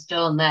doing a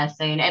stone there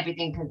saying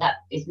everything that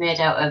is made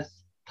out of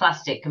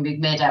plastic can be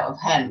made out of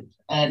hemp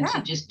to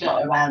Yeah. just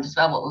dot around as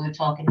well, what we were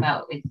talking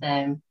about with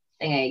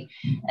thingy.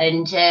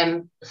 And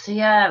so,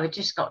 yeah, we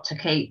just got to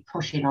keep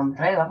pushing on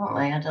through, haven't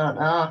we? I don't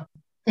know.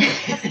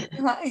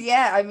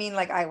 Yeah, I mean,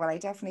 like I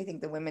definitely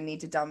think the women need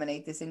to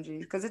dominate this industry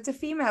because it's a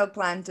female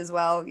plant as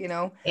well, you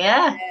know.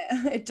 Yeah.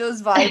 It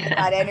does vibe at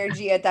that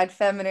energy, at that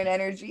feminine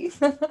energy.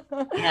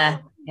 Yeah.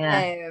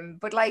 Yeah.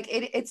 But like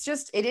it's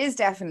just it is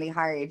definitely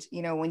hard,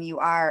 you know, when you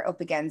are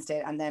up against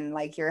it and then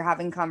like you're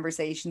having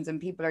conversations and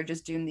people are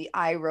just doing the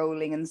eye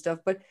rolling and stuff.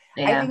 But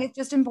I Yeah. think it's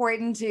just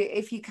important to,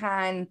 if you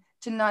can,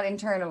 to not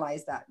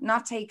internalize that,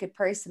 not take it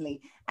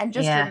personally, and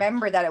just Yeah.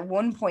 remember that at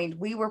one point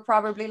we were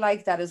probably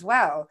like that as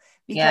well,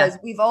 Yeah. because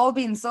we've all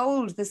been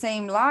sold the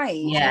same lie. Do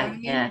you know what Yeah. I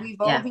mean? Yeah.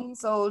 We've all Yeah. been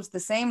sold the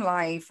same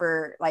lie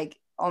for like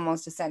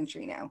almost a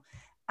century now.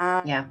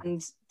 Yeah.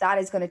 And that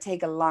is going to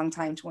take a long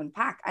time to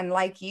unpack. And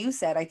like you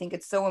said, I think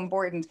it's so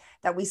important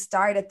that we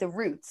start at the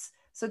roots.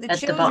 So the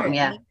At the bottom, children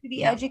yeah. need to be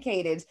Yeah.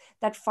 educated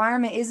that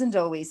pharma isn't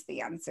always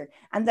the answer,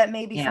 and that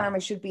maybe Yeah. pharma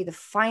should be the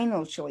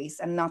final choice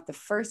and not the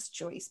first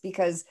choice,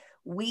 because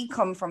we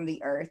come from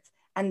the earth,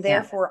 and Yeah.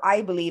 therefore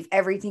I believe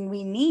everything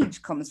we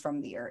need comes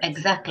from the earth.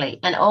 Exactly.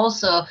 And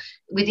also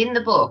within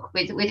the book,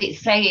 with it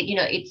saying, you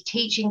know, it's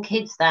teaching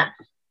kids that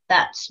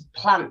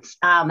plants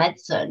are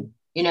medicine,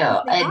 you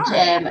know, They are.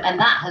 and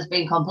that has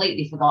been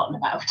completely forgotten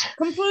about. You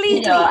know,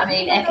 Completely. I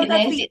mean, Even though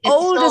that's the there's so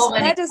oldest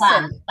many plants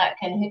medicine. that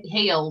can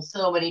heal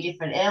so many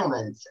different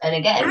ailments, and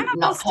again, Animals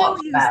not still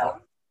talked use about.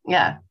 them.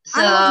 Yeah.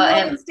 So Animals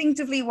know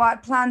instinctively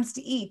what plants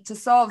to eat to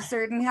solve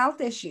certain health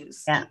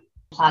issues. yeah,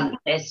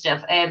 plant-based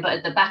stuff. But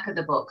at the back of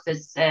the book,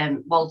 there's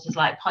Walter's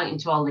like pointing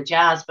to all the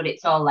jars, but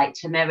it's all like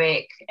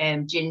turmeric,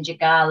 ginger,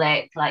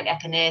 garlic, like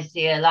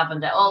echinacea,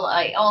 lavender,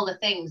 all the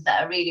things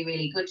that are really,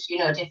 really good. You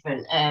know,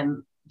 different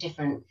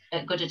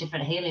good at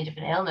different healing,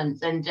 different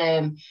ailments,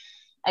 and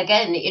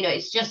again, you know,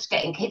 it's just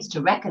getting kids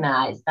to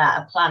recognize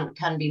that a plant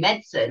can be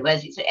medicine,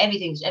 whereas it's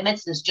everything's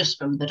medicine's just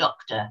from the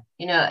doctor,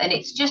 you know, and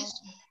it's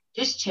just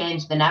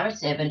change the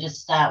narrative and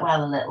just start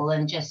well a little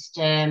and just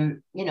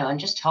you know, and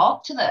just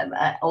talk to them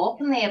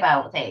openly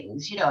about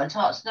things, you know, and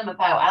talk to them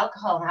about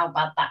alcohol and how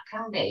bad that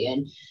can be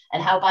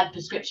and how bad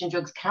prescription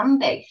drugs can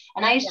be.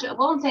 And I used Yeah. to,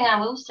 one thing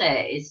I will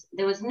say is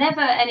there was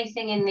never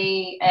anything in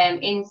the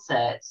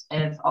inserts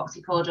of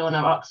oxycodone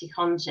or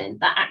oxycontin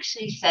that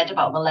actually said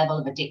about the level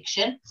of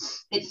addiction.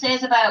 It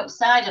says about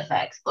side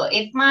effects, but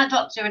if my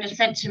doctor had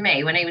said to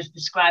me when he was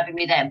prescribing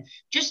me them,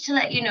 just to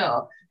let you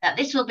know that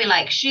this will be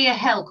like sheer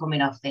hell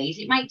coming off these.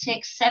 It might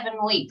take 7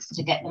 weeks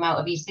to get them out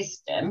of your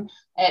system.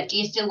 Do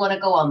you still want to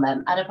go on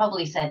them? I'd have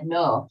probably said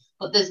no.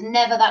 But there's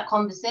never that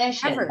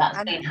conversation Never. that's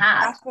And been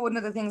had. that's one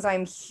of the things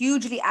I'm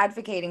hugely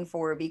advocating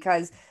for,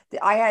 because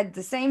I had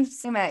the same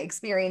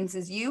experience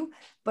as you,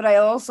 but I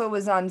also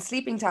was on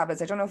sleeping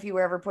tablets. I don't know if you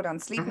were ever put on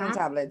sleeping Mm-hmm,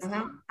 tablets.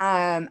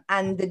 mm-hmm.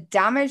 And the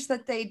damage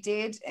that they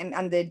did,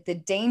 and the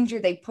danger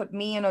they put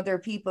me and other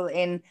people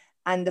in,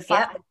 And the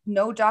fact that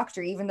no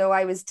doctor, even though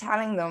I was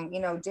telling them,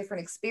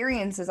 different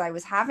experiences I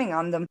was having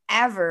on them,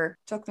 ever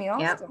took me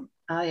off them.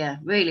 Oh yeah,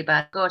 really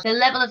bad. Gosh, the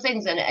level of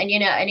things, and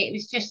it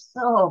was just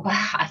so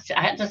bad.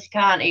 I just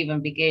can't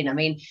even begin. I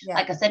mean,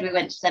 like I said, we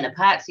went to Centre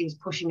Parks. He was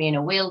pushing me in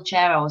a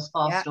wheelchair. I was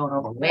 4 stone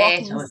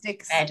overweight. Walking I was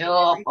sticks, fed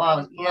up. I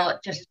was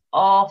just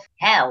off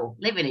hell,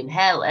 living in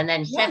hell. And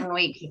then 7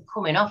 weeks of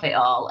coming off it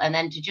all, and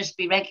then to just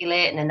be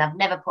regulating. And I've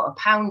never put a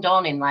pound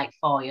on in like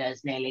 4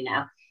 years nearly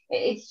now.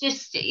 It's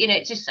just,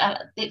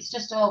 it's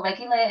just all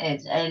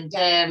regulated,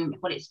 and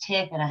but it's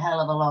taken a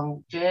hell of a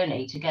long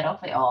journey to get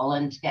off it all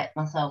and to get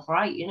myself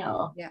right,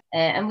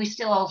 and we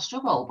still all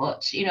struggle,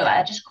 but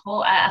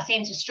I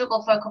seem to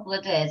struggle for a couple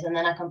of days and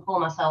then I can pull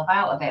myself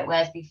out of it,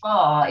 whereas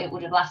before it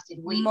would have lasted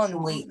weeks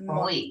and weeks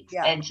and weeks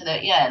into the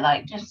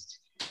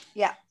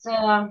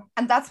so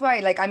and that's why,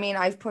 like, I mean,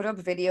 I've put up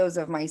videos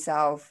of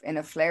myself in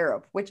a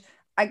flare-up, which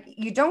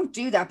you don't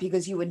do that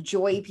because you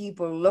enjoy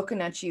people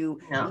looking at you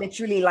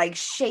literally like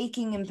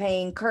shaking in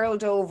pain,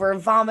 curled over,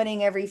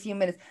 vomiting every few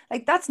minutes.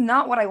 Like, that's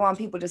not what I want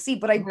people to see.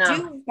 But I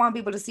do want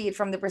people to see it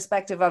from the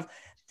perspective of,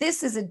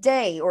 this is a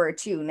day or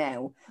two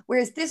now,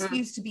 whereas this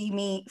used to be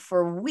me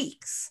for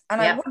weeks,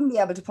 and I wouldn't be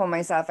able to pull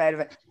myself out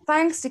of it.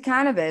 Thanks to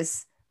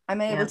cannabis,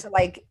 I'm able to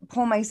like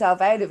pull myself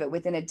out of it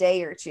within a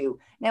day or two.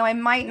 Now, I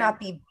might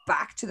not be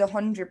back to the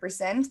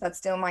 100%. That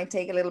still might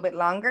take a little bit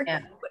longer,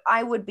 but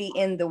I would be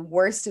in the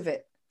worst of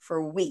it for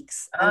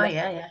weeks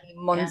and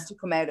months to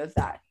come out of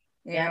that,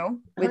 you know,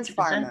 with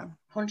pharma.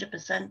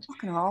 100%.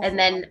 And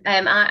then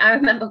I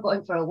remember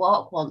going for a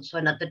walk once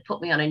when they'd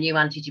put me on a new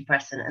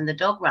antidepressant and the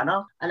dog ran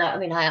off. And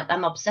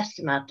I'm obsessed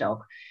with my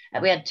dog.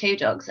 We had 2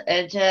 dogs,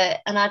 and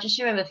I just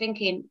remember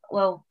thinking,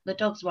 well, the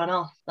dogs ran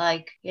off.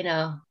 Like,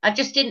 I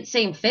just didn't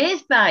seem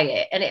fazed by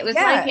it, and it was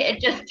like it had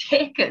just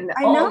taken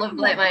all of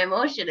like my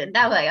emotion. And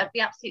now I'd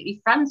be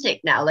absolutely frantic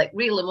now, like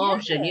real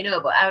emotion,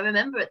 But I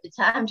remember at the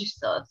time just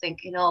sort of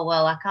thinking, oh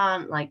well, I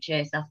can't like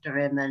chase after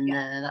him, and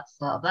that's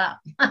sort of that.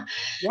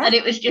 And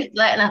it was just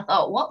like, and I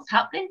thought, what's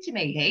happening to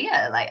me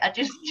here? Like, I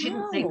just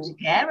didn't seem to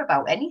care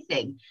about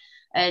anything.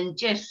 And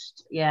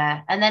just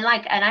and then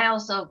and I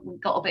also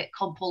got a bit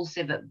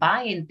compulsive at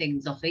buying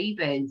things off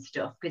eBay and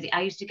stuff, because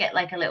I used to get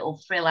like a little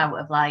thrill out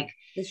of like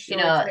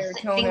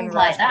things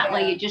like that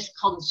where you're just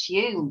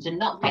consumed and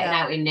not getting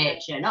out in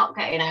nature, not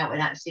getting out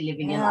and actually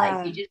living your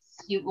life.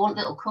 You want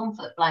little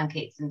comfort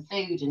blankets and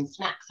food and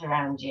snacks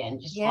around you,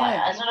 and just like,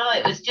 I don't know,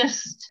 it was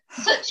just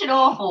such an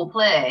awful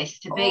place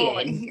to be in.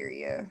 I hear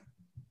you.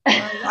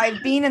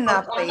 I've been in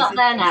that place. I'm not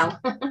there now.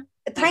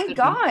 Thank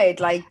God,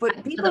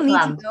 but people need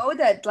to know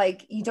that,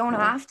 you don't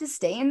have to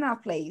stay in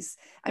that place.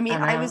 I mean,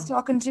 I was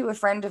talking to a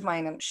friend of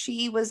mine, and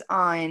she was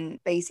on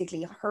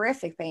basically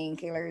horrific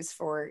painkillers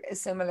for a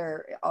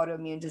similar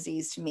autoimmune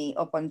disease to me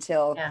up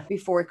until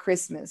before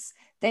Christmas.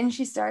 Then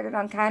she started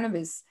on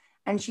cannabis,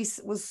 and she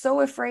was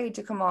so afraid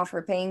to come off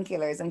her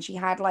painkillers, and she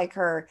had like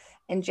her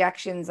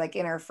injections like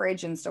in her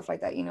fridge and stuff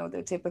like that,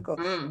 the typical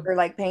or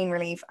like pain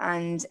relief,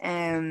 and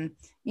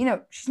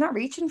she's not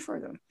reaching for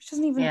them. She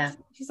doesn't even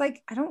she's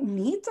like, I don't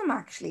need them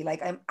actually.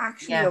 Like, I'm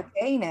actually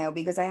okay now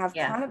because I have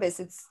cannabis.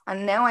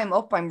 And now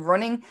I'm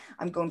running,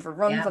 I'm going for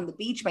runs on the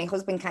beach. My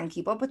husband can't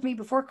keep up with me.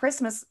 Before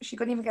Christmas, she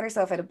couldn't even get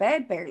herself out of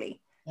bed,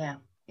 barely.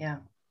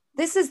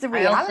 This is the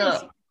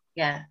reality.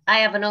 I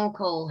have an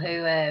uncle who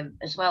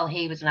as well,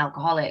 he was an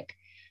alcoholic,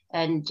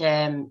 and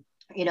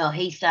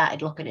he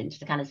started looking into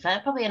the kind of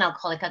stuff, probably an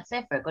alcoholic, I'd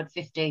say, for a good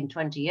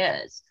 15-20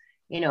 years,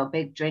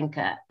 big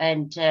drinker,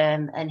 and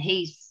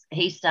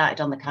he started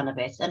on the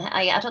cannabis, and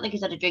I don't think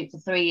he's had a drink for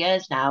 3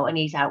 years now, and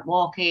he's out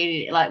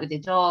walking like with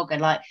his dog,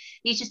 and like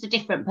he's just a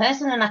different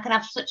person, and I can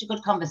have such a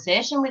good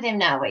conversation with him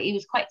now. But he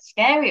was quite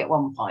scary at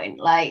one point,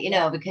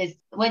 because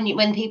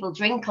when people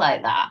drink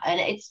like that, and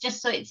it's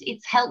just so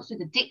it's helped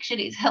with addiction,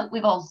 it's helped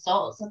with all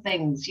sorts of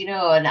things,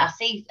 and I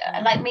see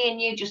like me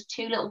and you, just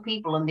 2 little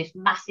people on this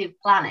massive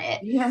planet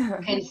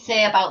can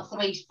say about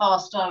 3-4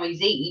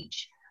 stories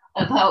each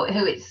about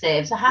who it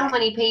saved. So how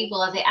many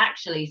people has it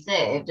actually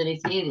saved and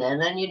is healing?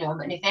 And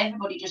and if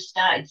everybody just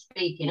started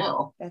speaking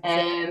up,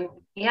 and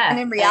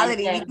in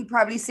reality, we could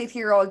probably sit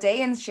here all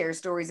day and share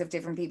stories of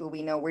different people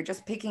we know. We're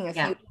just picking a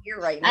few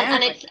here right now,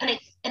 and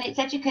it's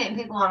educating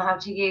people on how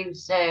to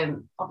use.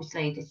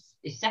 Obviously, this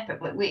is separate,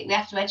 but we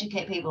have to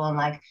educate people on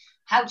like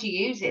how to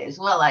use it as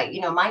well, like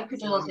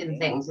microdosing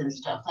things and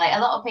stuff. Like, a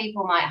lot of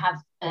people might have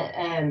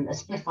a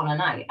spliff on a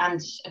night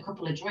and a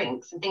couple of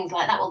drinks and things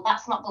like that. Well,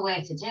 that's not the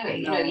way to do it.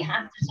 You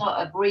have to sort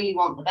of really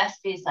want the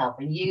best for yourself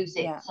and use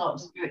it sort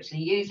of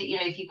spiritually. Use it,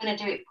 if you're going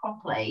to do it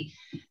properly,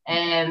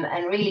 and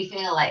really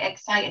feel like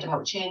excited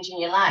about changing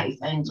your life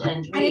and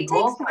really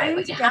go for it.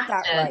 But you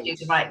have to do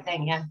the right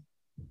thing.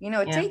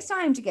 It takes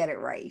time to get it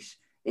right.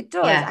 It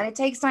does. And it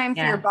takes time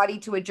for your body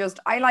to adjust.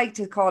 I like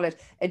to call it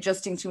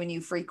adjusting to a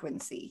new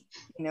frequency,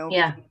 because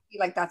I feel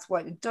like that's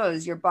what it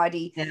does. Your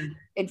body,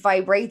 it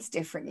vibrates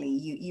differently.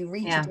 You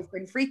reach a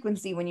different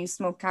frequency when you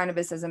smoke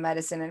cannabis as a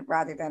medicine, and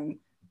rather than,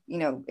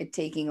 it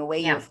taking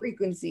away your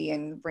frequency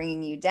and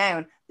bringing you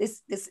down.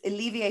 This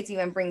alleviates you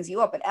and brings you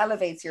up. It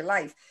elevates your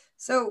life.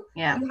 So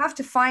Yeah. you have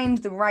to find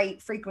the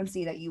right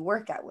frequency that you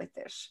work at with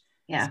it.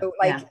 Yeah. So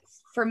like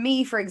for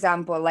me, for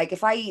example, like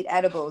if I eat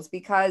edibles,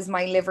 because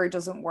my liver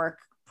doesn't work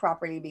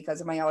properly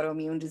because of my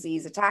autoimmune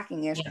disease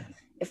attacking it,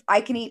 if I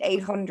can eat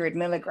 800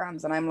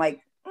 milligrams and I'm like,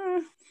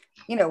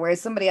 you know,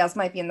 whereas somebody else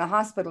might be in the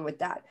hospital with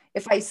that.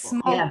 If I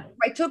smoke,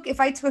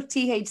 if I took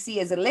THC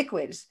as a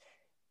liquid,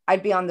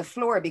 I'd be on the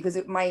floor because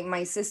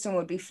my system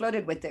would be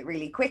flooded with it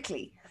really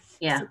quickly.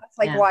 Yeah. So that's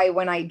like why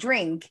when I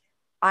drink,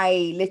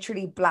 I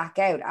literally black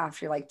out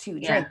after like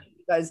 2 drinks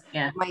because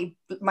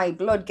my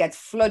blood gets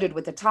flooded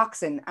with the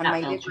toxin and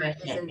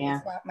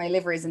my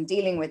liver isn't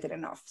dealing with it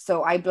enough.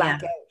 So I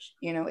black out,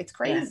 you know, it's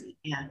crazy.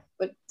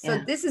 But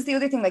so this is the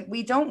other thing, like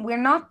we're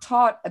not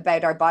taught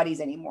about our bodies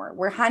anymore.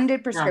 We're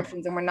handed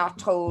prescriptions and we're not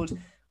told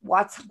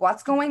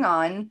what's going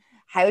on.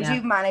 How do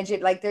you manage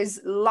it? Like there's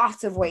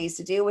lots of ways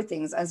to deal with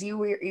things, as you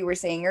were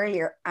saying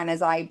earlier, and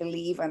as I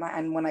believe,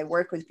 and when I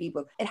work with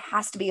people, it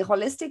has to be a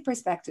holistic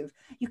perspective.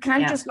 You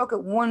can't just look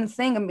at one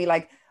thing and be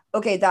like,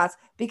 okay, that's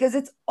because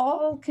it's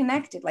all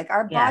connected. Like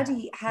our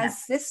body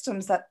has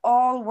systems that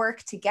all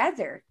work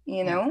together,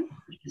 you know?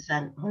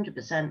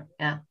 100%.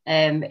 Yeah.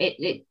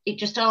 It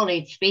just all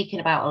needs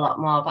speaking about a lot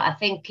more. But I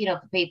think, you know,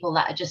 for people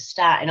that are just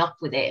starting off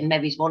with it and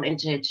maybe wanting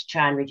to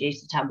try and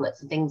reduce the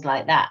tablets and things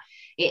like that,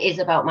 it is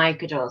about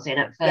microdosing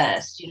at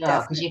first, you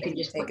know, because you can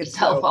just put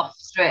yourself off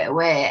straight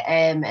away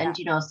and,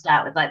 you know,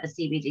 start with like the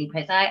CBD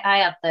paste. I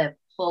have the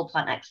full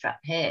plant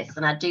extract paste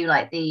and I do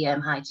like the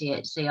high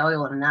THC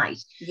oil on a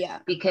night. Yeah.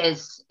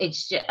 Because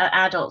it's just,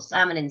 adults,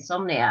 I'm an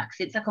insomniac.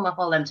 Since I come off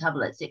all them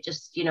tablets, it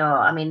just, you know,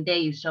 I mean, they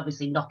used to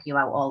obviously knock you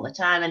out all the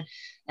time.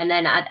 And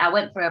then I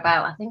went for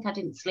about, I think I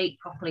didn't sleep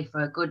properly for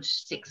a good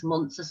 6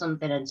 months or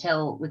something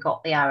until we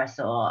got the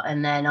RSO.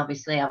 And then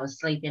obviously I was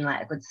sleeping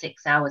like a good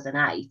 6 hours a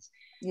night.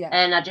 Yeah.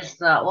 And I just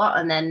thought, what?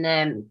 And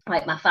then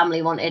like my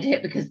family wanted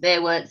it because they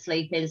weren't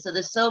sleeping. So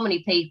there's so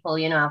many people,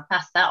 you know, I've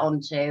passed that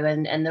on to,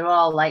 and they're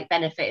all like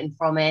benefiting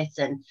from it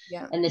and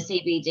the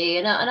CBD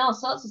and all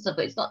sorts of stuff.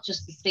 But it's not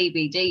just the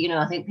CBD, you know,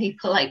 I think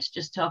people like to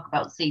just talk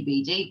about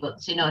CBD,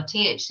 but, you know,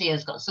 THC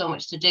has got so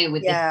much to do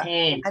with this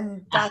pain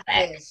and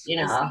aspect, you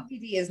know.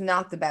 CBD is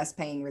not the best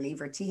pain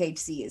reliever.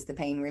 THC is the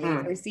pain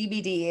reliever.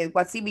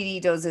 What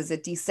CBD does is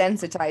it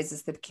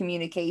desensitizes the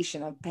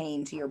communication of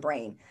pain to your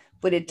brain.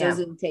 But it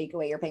doesn't take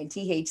away your pain.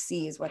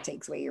 THC is what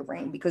takes away your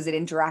brain because it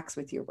interacts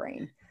with your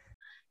brain.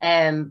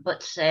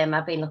 But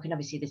I've been looking,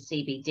 obviously, the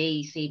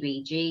CBD,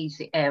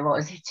 CBG, what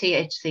is it,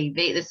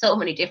 THCV. There's so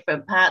many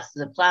different parts of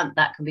the plant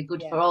that can be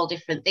good for all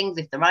different things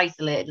if they're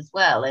isolated as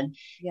well. And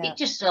it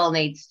just all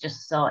needs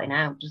just sorting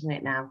out, doesn't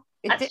it now?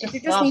 It just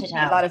needs to be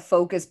a lot of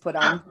focus put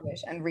onto it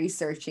and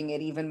researching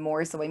it even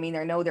more. So, I mean,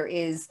 I know there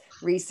is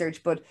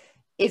research, but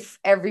if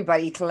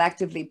everybody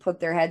collectively put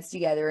their heads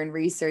together and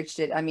researched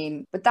it, I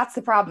mean, but that's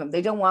the problem.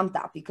 They don't want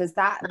that because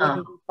that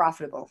wouldn't be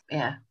profitable.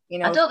 Yeah. You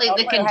know, I don't think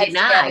they can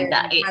deny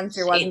that it's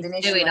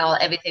doing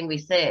everything we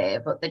say,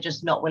 but they're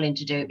just not willing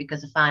to do it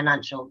because of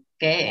financial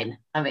gain.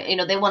 I mean, you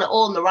know, they want to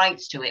own the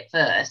rights to it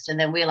first, and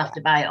then we'll have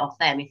to buy it off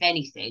them, if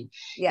anything.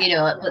 You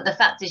know, but the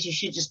fact is, you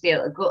should just be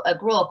able to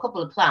grow a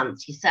couple of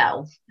plants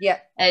yourself.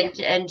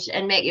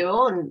 And make your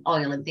own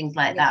oil and things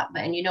like that.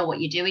 But and you know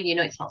what you're doing. You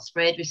know, it's not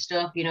sprayed with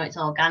stuff. You know, it's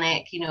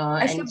organic. You know,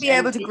 I should be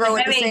able to grow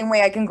it the same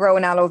way I can grow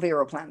an aloe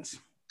vera plant.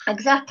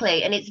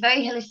 Exactly, and it's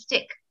very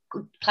holistic.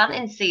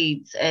 Planting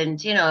seeds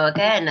and, you know,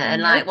 again,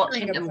 and like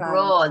watching them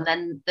grow,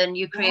 and then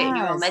you create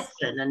your own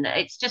medicine, and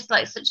it's just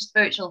like such a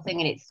spiritual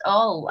thing, and it's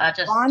all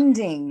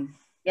bonding.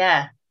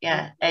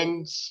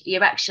 And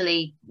you're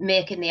actually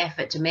making the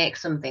effort to make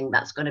something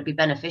that's going to be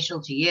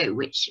beneficial to you,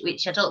 which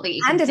I don't think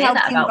you can say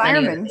that about many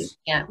other things.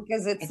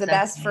 Because it's the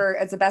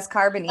best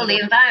carbon. Well,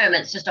 the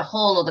environment's just a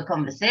whole other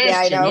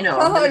conversation, you know.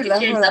 We could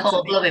change the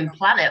whole blowing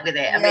planet with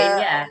it. I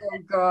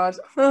mean, Oh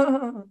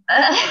God.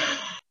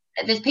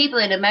 There's people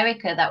in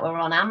America that were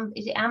on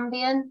is it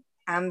Ambien?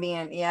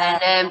 Ambien,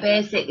 And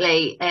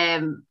basically,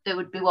 they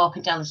would be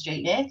walking down the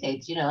street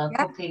naked, you know,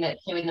 cooking at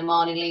 2 a.m,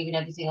 leaving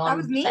everything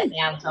on, setting the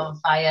house on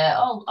fire,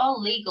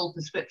 all legal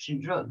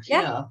prescription drugs,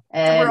 you know.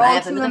 We're all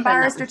too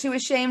embarrassed or too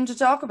ashamed to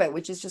talk about,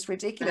 which is just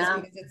ridiculous.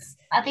 Because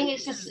I think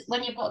it's just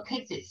when you've got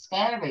kids, it's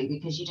scary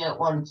because you don't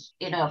want,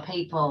 you know,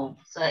 people.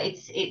 So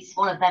it's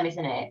one of them,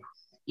 isn't it?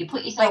 You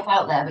put yourself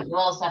out there, but you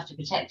also have to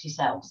protect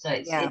yourself. So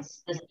it's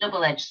there's a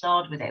double-edged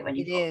sword with it when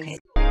you've got kids.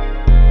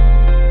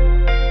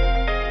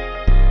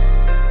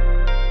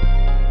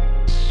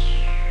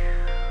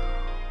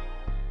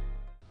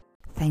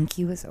 Thank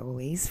you, as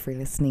always, for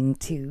listening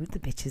to the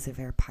Bitches of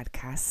Air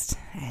podcast.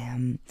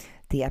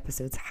 The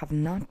episodes have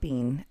not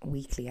been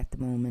weekly at the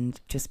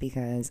moment just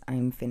because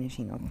I'm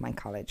finishing up my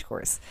college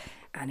course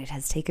and it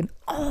has taken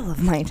all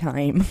of my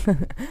time.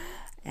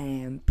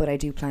 But I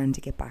do plan to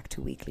get back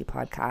to weekly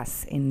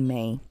podcasts in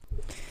May.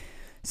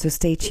 So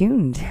stay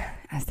tuned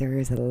as there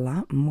is a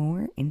lot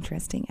more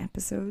interesting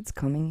episodes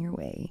coming your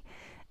way.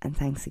 And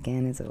thanks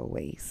again, as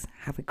always.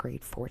 Have a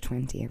great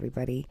 420,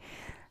 everybody.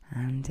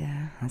 And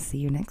I'll see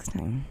you next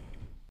time.